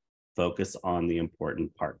shorter. Focus on the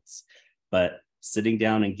important parts. But sitting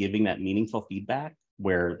down and giving that meaningful feedback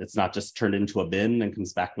where it's not just turned into a bin and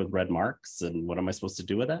comes back with red marks and what am I supposed to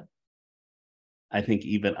do with it? I think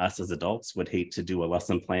even us as adults would hate to do a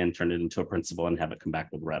lesson plan, turn it into a principle and have it come back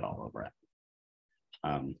with red all over it.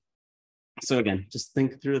 So again, just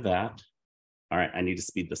think through that. All right, I need to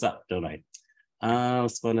speed this up, don't I?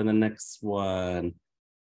 Let's go to the next one.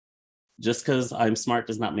 Just because I'm smart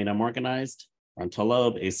does not mean I'm organized. Frontal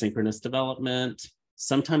lobe, asynchronous development.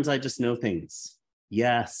 Sometimes I just know things.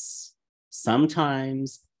 Yes,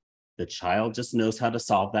 sometimes the child just knows how to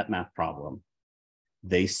solve that math problem.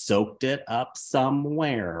 They soaked it up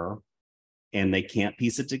somewhere and they can't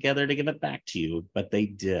piece it together to give it back to you, but they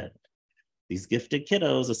did. These gifted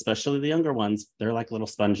kiddos, especially the younger ones, they're like little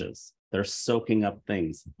sponges. They're soaking up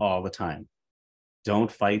things all the time.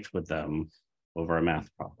 Don't fight with them over a math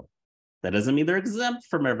problem. That doesn't mean they're exempt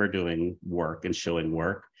from ever doing work and showing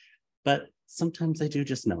work, but sometimes they do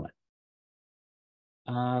just know it.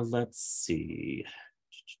 Let's see.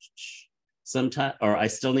 Sometimes, or I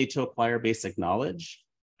still need to acquire basic knowledge.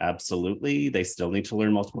 Absolutely. They still need to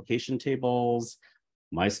learn multiplication tables.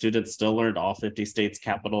 My students still learned all 50 states,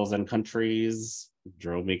 capitals, and countries.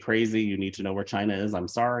 Drove me crazy. You need to know where China is. I'm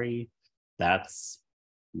sorry. That's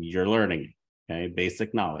you're learning. Okay,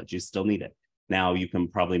 basic knowledge. You still need it. Now you can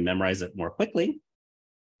probably memorize it more quickly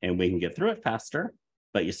and we can get through it faster,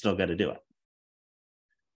 but you still got to do it.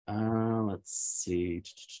 Let's see.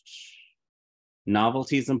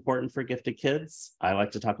 Novelty is important for gifted kids. I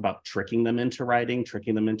like to talk about tricking them into writing,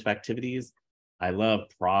 tricking them into activities. I love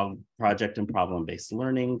project and problem-based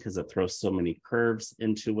learning because it throws so many curves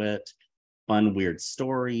into it. Fun, weird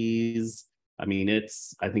stories. I mean,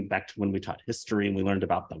 I think back to when we taught history and we learned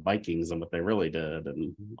about the Vikings and what they really did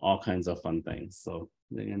and all kinds of fun things. So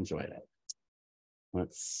they enjoyed it.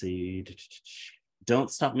 Let's see.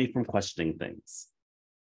 Don't stop me from questioning things.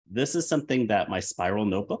 This is something that my spiral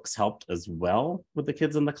notebooks helped as well with the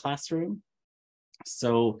kids in the classroom.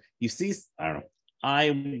 So you see, I don't know, I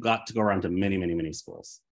got to go around to many, many, many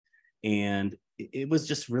schools. And it was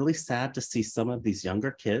just really sad to see some of these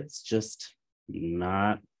younger kids just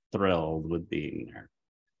not thrilled with being there.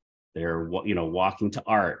 They're, walking to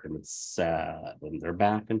art and it's sad and they're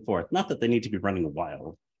back and forth. Not that they need to be running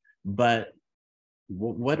wild, but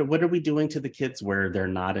what are we doing to the kids where they're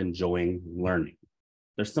not enjoying learning?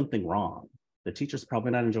 There's something wrong. The teacher's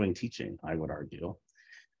probably not enjoying teaching, I would argue.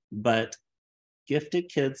 But gifted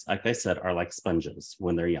kids, like I said, are like sponges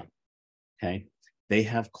when they're young, okay? They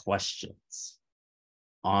have questions.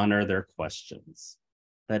 Honor their questions.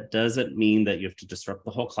 That doesn't mean that you have to disrupt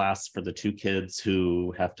the whole class for the 2 kids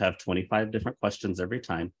who have to have 25 different questions every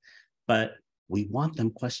time, but we want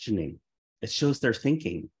them questioning. It shows they're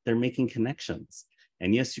thinking, they're making connections.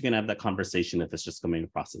 And yes, you can have that conversation if it's just coming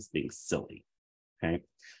across as being silly, okay?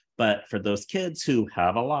 But for those kids who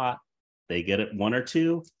have a lot, they get it 1 or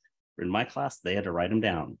 2. In my class, they had to write them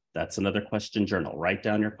down. That's another question journal. Write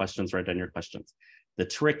down your questions, write down your questions. The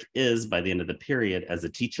trick is, by the end of the period, as a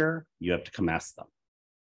teacher, you have to come ask them.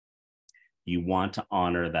 You want to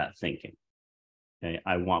honor that thinking. Okay,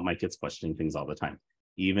 I want my kids questioning things all the time,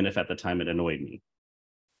 even if at the time it annoyed me.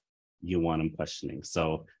 You want them questioning.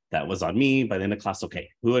 So that was on me. By the end of class, okay,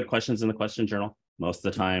 who had questions in the question journal? Most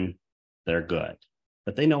of the time, they're good,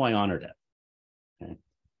 but they know I honored it. Okay,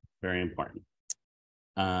 very important.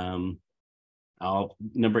 Number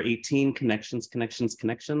 18, connections.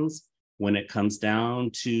 When it comes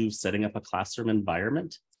down to setting up a classroom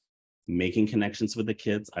environment, making connections with the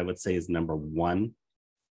kids, I would say is number one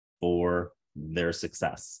for their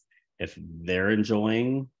success. If they're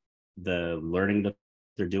enjoying the learning that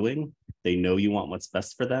they're doing, they know you want what's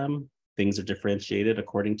best for them, things are differentiated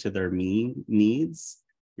according to their needs,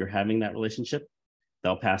 you're having that relationship,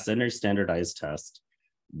 they'll pass any standardized test,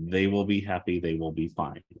 they will be happy, they will be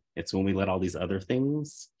fine. It's when we let all these other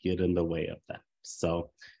things get in the way of that.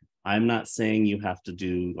 So I'm not saying you have to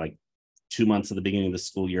do like 2 months at the beginning of the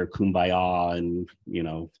school year, kumbaya and,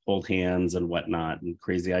 hold hands and whatnot and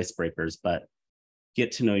crazy icebreakers, but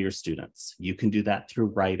get to know your students. You can do that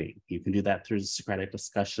through writing. You can do that through Socratic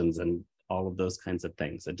discussions and all of those kinds of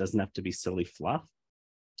things. It doesn't have to be silly fluff.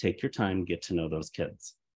 Take your time, get to know those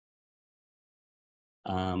kids.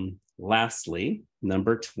 Lastly,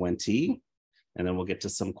 number 20, and then we'll get to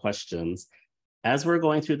some questions. As we're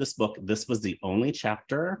going through this book, this was the only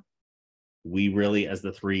chapter we really, as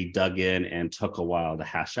the three, dug in and took a while to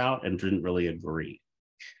hash out and didn't really agree.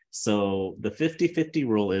 So the 50-50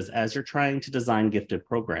 rule is, as you're trying to design gifted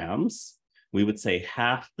programs, we would say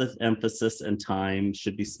half the emphasis and time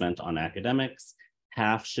should be spent on academics,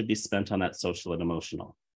 half should be spent on that social and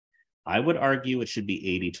emotional. I would argue it should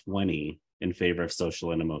be 80-20 in favor of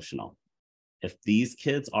social and emotional. If these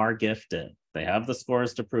kids are gifted, they have the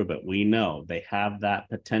scores to prove it, we know they have that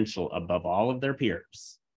potential above all of their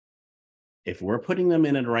peers. If we're putting them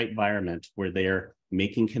in a right environment where they're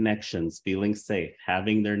making connections, feeling safe,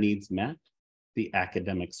 having their needs met, the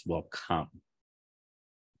academics will come.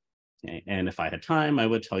 Okay. And if I had time, I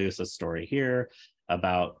would tell you a story here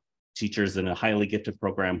about teachers in a highly gifted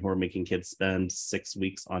program who are making kids spend 6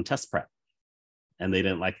 weeks on test prep. And they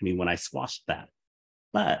didn't like me when I squashed that.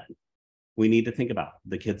 But we need to think about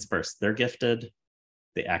the kids first. They're gifted,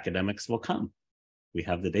 the academics will come. We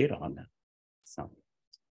have the data on that. So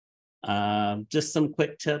just some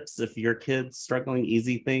quick tips. If your kid's struggling,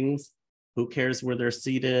 easy things, who cares where they're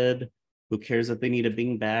seated? Who cares if they need a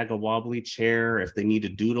bean bag, a wobbly chair, if they need to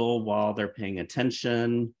doodle while they're paying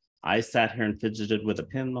attention? I sat here and fidgeted with a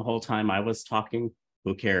pen the whole time I was talking.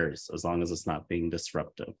 Who cares? As long as it's not being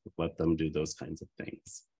disruptive, let them do those kinds of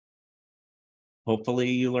things. Hopefully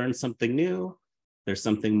you learned something new. There's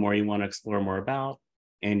something more you want to explore more about,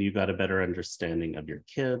 and you got a better understanding of your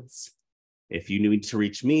kids. If you need to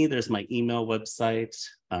reach me, there's my email website.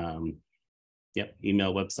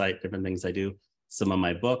 Email website, different things I do. Some of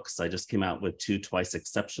my books, I just came out with 2 twice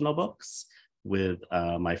exceptional books with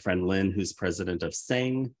my friend Lynn, who's president of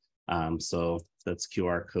SENG. So that's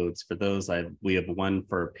QR codes for those. We have one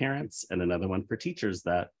for parents and another one for teachers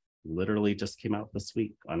that literally just came out this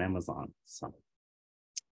week on Amazon. So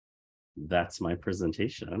that's my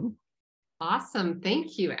presentation. Awesome.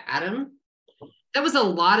 Thank you, Adam. That was a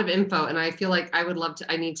lot of info, and I feel like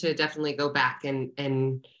I need to definitely go back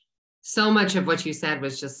and so much of what you said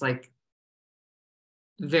was just like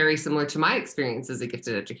very similar to my experience as a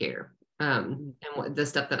gifted educator, and the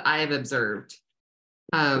stuff that I have observed.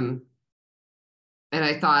 And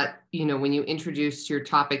I thought, when you introduced your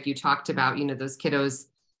topic, you talked about, those kiddos,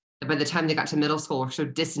 by the time they got to middle school, were so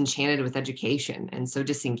disenchanted with education and so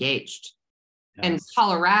disengaged. Yes. And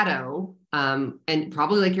Colorado, and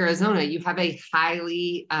probably like Arizona, you have a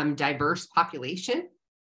highly diverse population.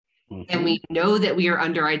 Mm-hmm. And we know that we are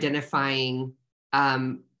under-identifying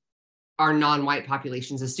our non-white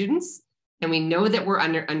populations of students. And we know that we're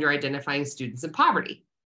under-identifying students in poverty.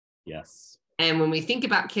 Yes. And when we think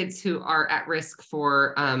about kids who are at risk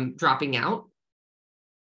for dropping out,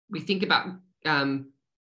 we think about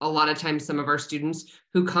a lot of times some of our students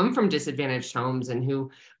who come from disadvantaged homes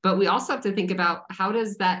but we also have to think about how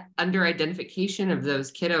does that under-identification of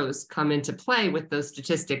those kiddos come into play with those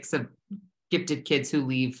statistics of gifted kids who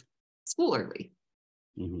leave school early.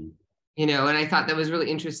 Mm-hmm. And I thought that was really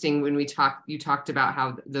interesting when you talked about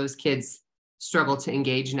how those kids struggle to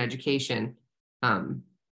engage in education.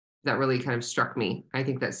 That really kind of struck me. I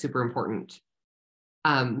think that's super important.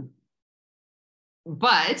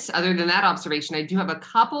 But other than that observation, I do have a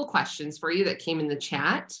couple questions for you that came in the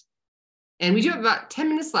chat. And we do have about 10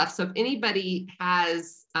 minutes left. So if anybody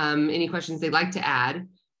has any questions they'd like to add,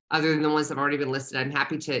 other than the ones that have already been listed, I'm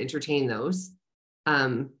happy to entertain those.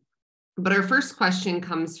 But our first question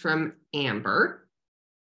comes from Amber,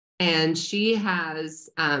 and she has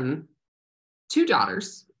two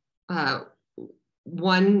daughters,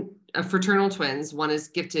 one fraternal twins. One is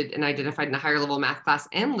gifted and identified in a higher level math class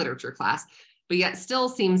and literature class, but yet still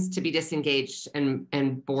seems to be disengaged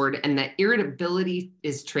and bored, and that irritability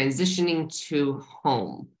is transitioning to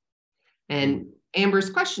home. And Amber's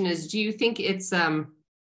question is, do you think it's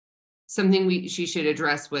something she should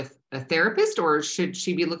address with a therapist, or should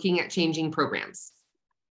she be looking at changing programs?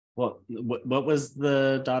 Well, what was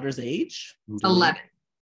the daughter's age? 11.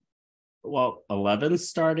 Well, 11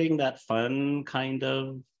 starting that fun kind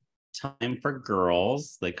of time for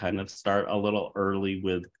girls. They kind of start a little early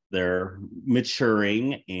with their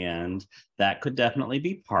maturing, and that could definitely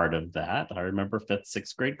be part of that. I remember 5th,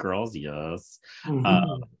 6th grade girls, yes.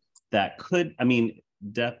 That could, I mean,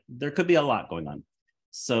 there could be a lot going on.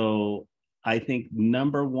 So I think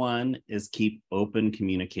number one is keep open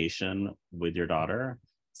communication with your daughter,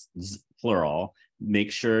 plural.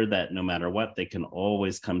 Make sure that no matter what, they can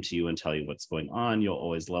always come to you and tell you what's going on. You'll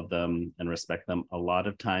always love them and respect them. A lot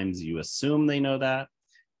of times you assume they know that.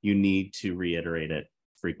 You need to reiterate it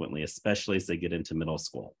frequently, especially as they get into middle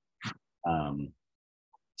school.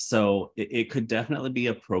 So it could definitely be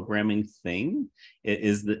a programming thing. It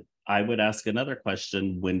is that I would ask another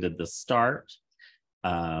question: when did this start?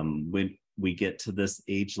 When we get to this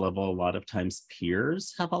age level, a lot of times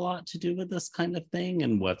peers have a lot to do with this kind of thing,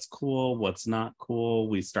 and what's cool, what's not cool.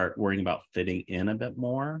 We start worrying about fitting in a bit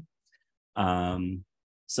more.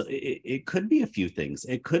 So it could be a few things.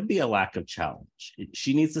 It could be a lack of challenge.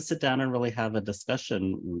 She needs to sit down and really have a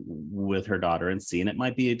discussion with her daughter and see, and it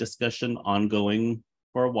might be a discussion ongoing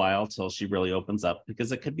for a while till she really opens up,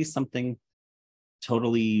 because it could be something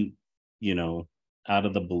totally, out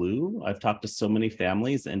of the blue. I've talked to so many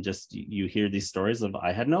families, and just you hear these stories of,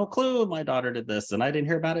 I had no clue my daughter did this, and I didn't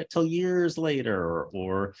hear about it till years later,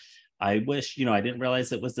 or I wish, I didn't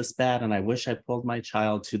realize it was this bad, and I wish I pulled my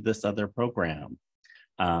child to this other program.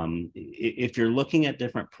 If you're looking at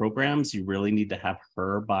different programs, you really need to have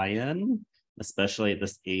her buy in, especially at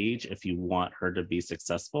this age, if you want her to be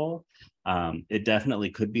successful. It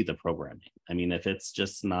definitely could be the programming. I mean, if it's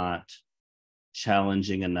just not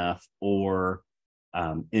challenging enough or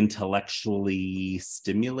intellectually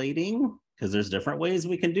stimulating, because there's different ways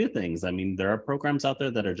we can do things. I mean, there are programs out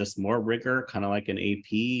there that are just more rigor, kind of like an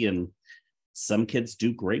AP, and some kids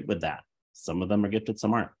do great with that. Some of them are gifted,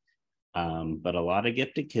 some aren't. But a lot of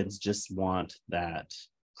gifted kids just want that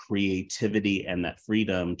creativity and that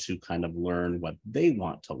freedom to kind of learn what they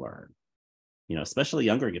want to learn. Especially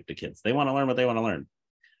younger gifted kids, they want to learn what they want to learn.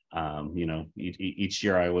 Each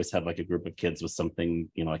year I always have like a group of kids with something,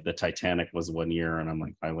 like the Titanic was one year, and I'm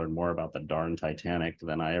like, I learned more about the darn Titanic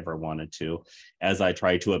than I ever wanted to, as I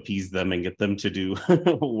try to appease them and get them to do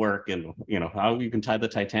work, and how you can tie the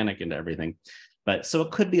Titanic into everything. But so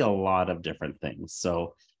it could be a lot of different things.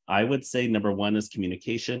 So I would say number one is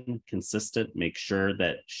communication, consistent. Make sure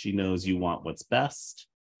that she knows you want what's best,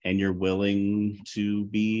 and you're willing to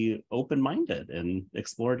be open-minded and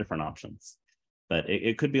explore different options. But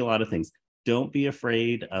it could be a lot of things. Don't be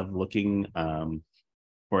afraid of looking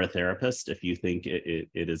for a therapist if you think it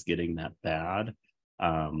is getting that bad.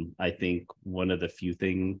 I think one of the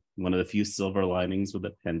few silver linings with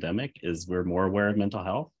the pandemic is we're more aware of mental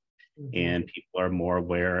health, and people are more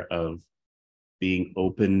aware of being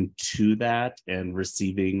open to that and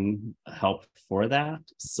receiving help for that.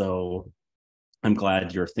 So I'm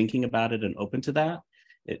glad you're thinking about it and open to that.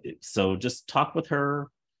 So just talk with her.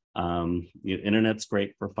 Internet's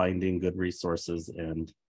great for finding good resources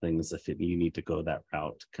and things if you need to go that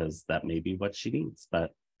route, because that may be what she needs,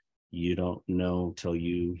 but you don't know till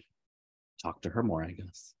you talk to her more, I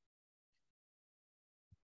guess.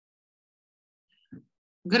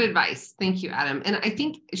 Good advice. Thank you, Adam. And I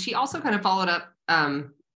think she also kind of followed up.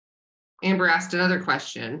 Amber asked another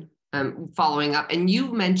question following up, and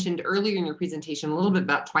you mentioned earlier in your presentation a little bit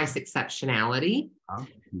about twice exceptionality.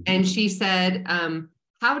 And she said,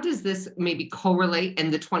 how does this maybe correlate,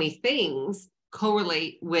 and the 20 things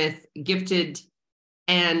correlate with gifted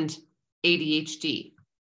and ADHD?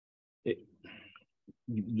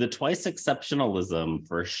 The twice exceptionalism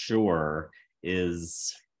for sure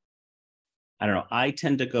is, I don't know, I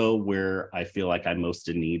tend to go where I feel like I'm most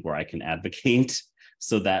in need, where I can advocate.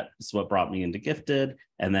 So that's what brought me into gifted.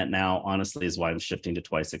 And that now honestly is why I'm shifting to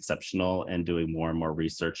twice exceptional and doing more and more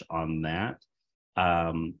research on that.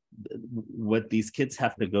 What these kids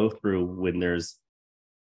have to go through when there's,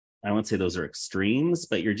 I won't say those are extremes,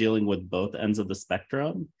 but you're dealing with both ends of the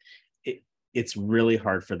spectrum. It's really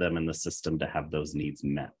hard for them in the system to have those needs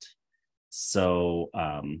met. So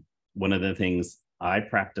one of the things I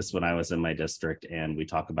practiced when I was in my district, and we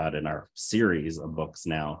talk about in our series of books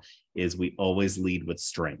now, is we always lead with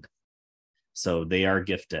strength. So they are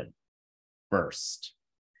gifted first.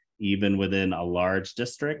 Even within a large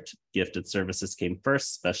district, gifted services came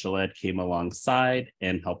first, special ed came alongside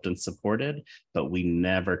and helped and supported, but we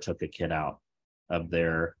never took a kid out of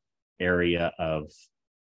their area of,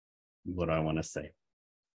 what do I want to say,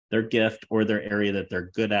 their gift or their area that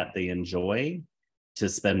they're good at, they enjoy, to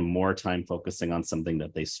spend more time focusing on something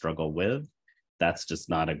that they struggle with. That's just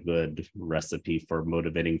not a good recipe for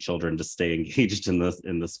motivating children to stay engaged in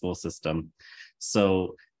the school system.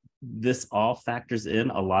 So this all factors in.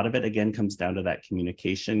 A lot of it, again, comes down to that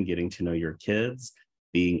communication, getting to know your kids,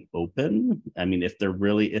 being open. I mean, if they're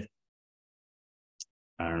really,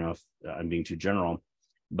 I don't know if I'm being too general,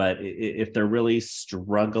 but if they're really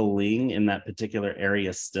struggling in that particular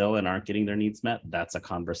area still and aren't getting their needs met, that's a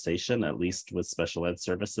conversation. At least with special ed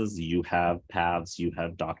services, you have paths, you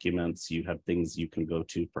have documents, you have things you can go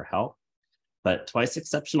to for help. But twice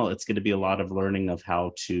exceptional, it's going to be a lot of learning of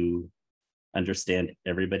how to understand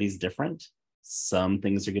everybody's different. Some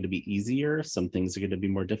things are going to be easier, some things are going to be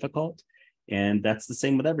more difficult. And that's the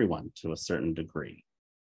same with everyone to a certain degree.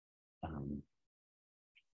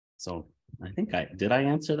 So I think did I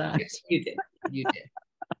answer that? Yes, you did. You did.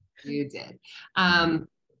 You did.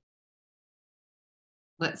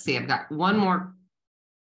 Let's see, I've got one more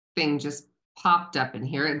thing just popped up in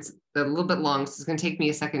here. It's a little bit long, so it's going to take me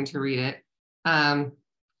a second to read it.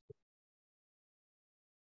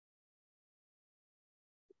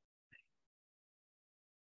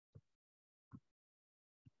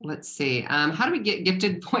 Let's see. How do we get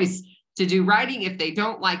gifted boys to do writing if they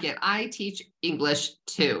don't like it? I teach English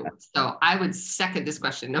too, so I would second this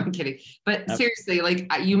question. No, I'm kidding. But seriously,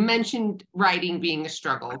 like you mentioned writing being a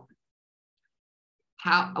struggle.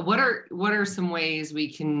 What are some ways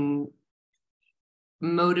we can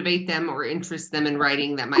motivate them or interest them in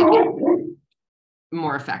writing that might be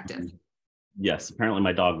more effective? Yes, apparently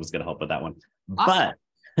my dog was going to help with that one. Awesome.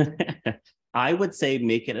 But I would say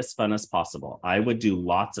make it as fun as possible. I would do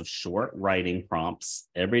lots of short writing prompts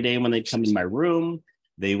every day when they come in my room.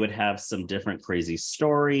 They would have some different crazy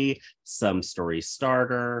story, some story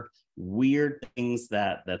starter, weird things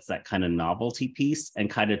that's that kind of novelty piece, and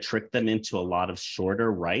kind of trick them into a lot of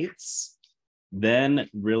shorter writes. Then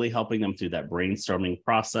really helping them through that brainstorming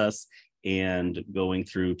process and going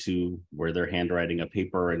through to where they're handwriting a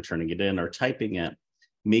paper and turning it in or typing it,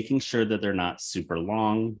 making sure that they're not super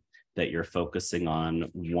long, that you're focusing on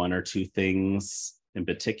one or two things in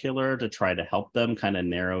particular to try to help them kind of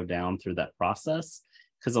narrow down through that process.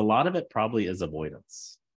 Because a lot of it probably is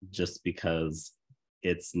avoidance, just because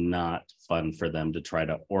it's not fun for them to try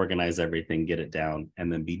to organize everything, get it down,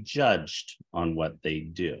 and then be judged on what they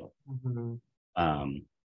do. Mm-hmm.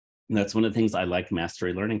 And that's one of the things I like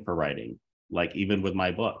mastery learning for writing. Like even with my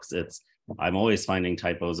books, I'm always finding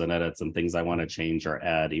typos and edits and things I want to change or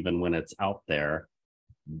add. Even when it's out there,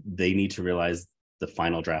 they need to realize the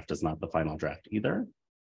final draft is not the final draft either.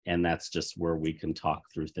 And that's just where we can talk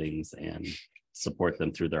through things and support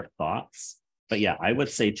them through their thoughts. But yeah, I would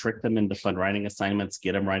say trick them into fun writing assignments,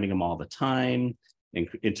 get them writing them all the time, and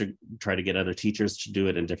try to get other teachers to do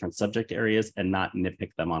it in different subject areas and not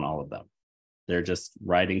nitpick them on all of them. They're just,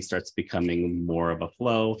 writing starts becoming more of a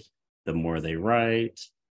flow. The more they write,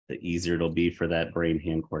 the easier it'll be for that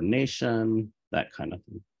brain-hand coordination, that kind of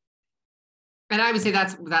thing. And I would say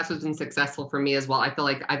that's what's been successful for me as well. I feel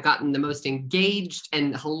like I've gotten the most engaged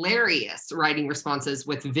and hilarious writing responses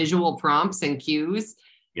with visual prompts and cues.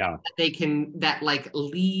 Yeah, that like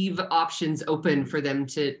leave options open for them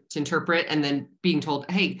to interpret, and then being told,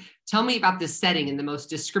 hey, tell me about this setting in the most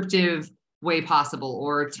descriptive way possible,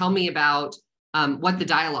 or tell me about what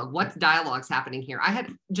dialogue's happening here. I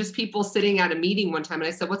had just people sitting at a meeting one time and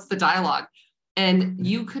I said, what's the dialogue? And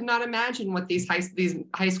you could not imagine what these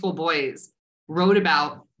high school boys wrote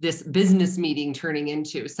about this business meeting turning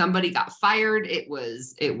into. Somebody got fired. It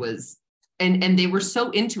was, and they were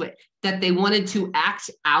so into it that they wanted to act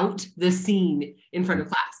out the scene in front of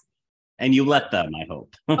class. And you let them, I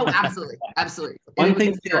hope. Oh, absolutely. Absolutely. One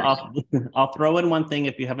thing, I'll throw in one thing.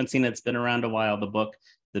 If you haven't seen it, it's been around a while, the book,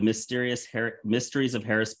 The Mysteries of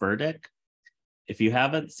Harris Burdick. If you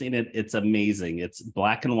haven't seen it, it's amazing. It's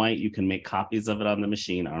black and white. You can make copies of it on the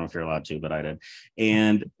machine. I don't know if you're allowed to, but I did.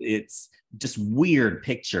 And it's just weird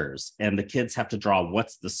pictures. And the kids have to draw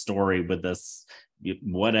what's the story with this,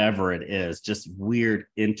 whatever it is, just weird,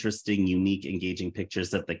 interesting, unique, engaging pictures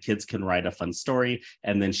that the kids can write a fun story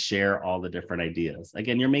and then share all the different ideas.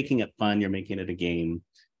 Again, you're making it fun. You're making it a game.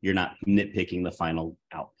 You're not nitpicking the final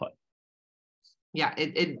output. Yeah,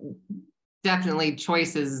 it definitely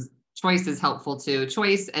choice is choice is helpful too.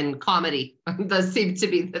 Choice and comedy does seem to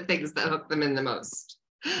be the things that hook them in the most.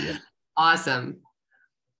 Yeah. Awesome.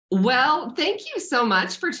 Well, thank you so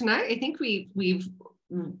much for tonight. I think we've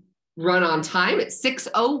run on time at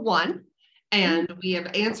 6:01, and we have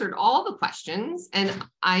answered all the questions. And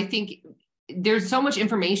I think there's so much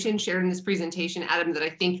information shared in this presentation, Adam, that I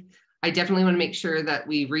think I definitely want to make sure that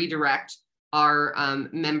we redirect our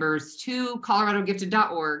members to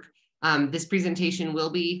coloradogifted.org. This presentation will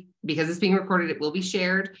be, because it's being recorded, it will be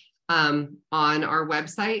shared on our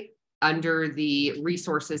website under the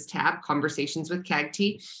resources tab, Conversations with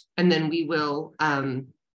CAGT. And then we will,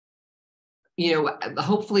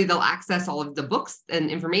 hopefully they'll access all of the books and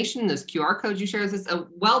information, those QR codes you share with us, a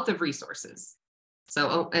wealth of resources.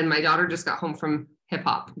 So, and my daughter just got home from hip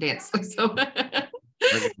hop dance. So,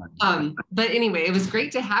 but anyway, it was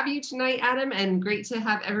great to have you tonight, Adam, and great to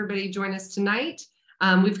have everybody join us tonight.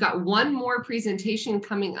 We've got one more presentation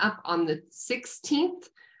coming up on the 16th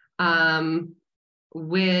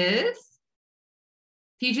with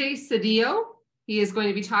PJ Cedillo. He is going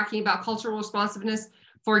to be talking about cultural responsiveness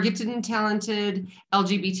for gifted and talented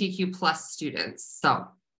LGBTQ+ students. So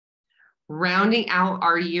rounding out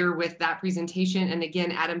our year with that presentation. And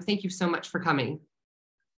again, Adam, thank you so much for coming.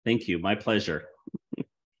 Thank you. My pleasure.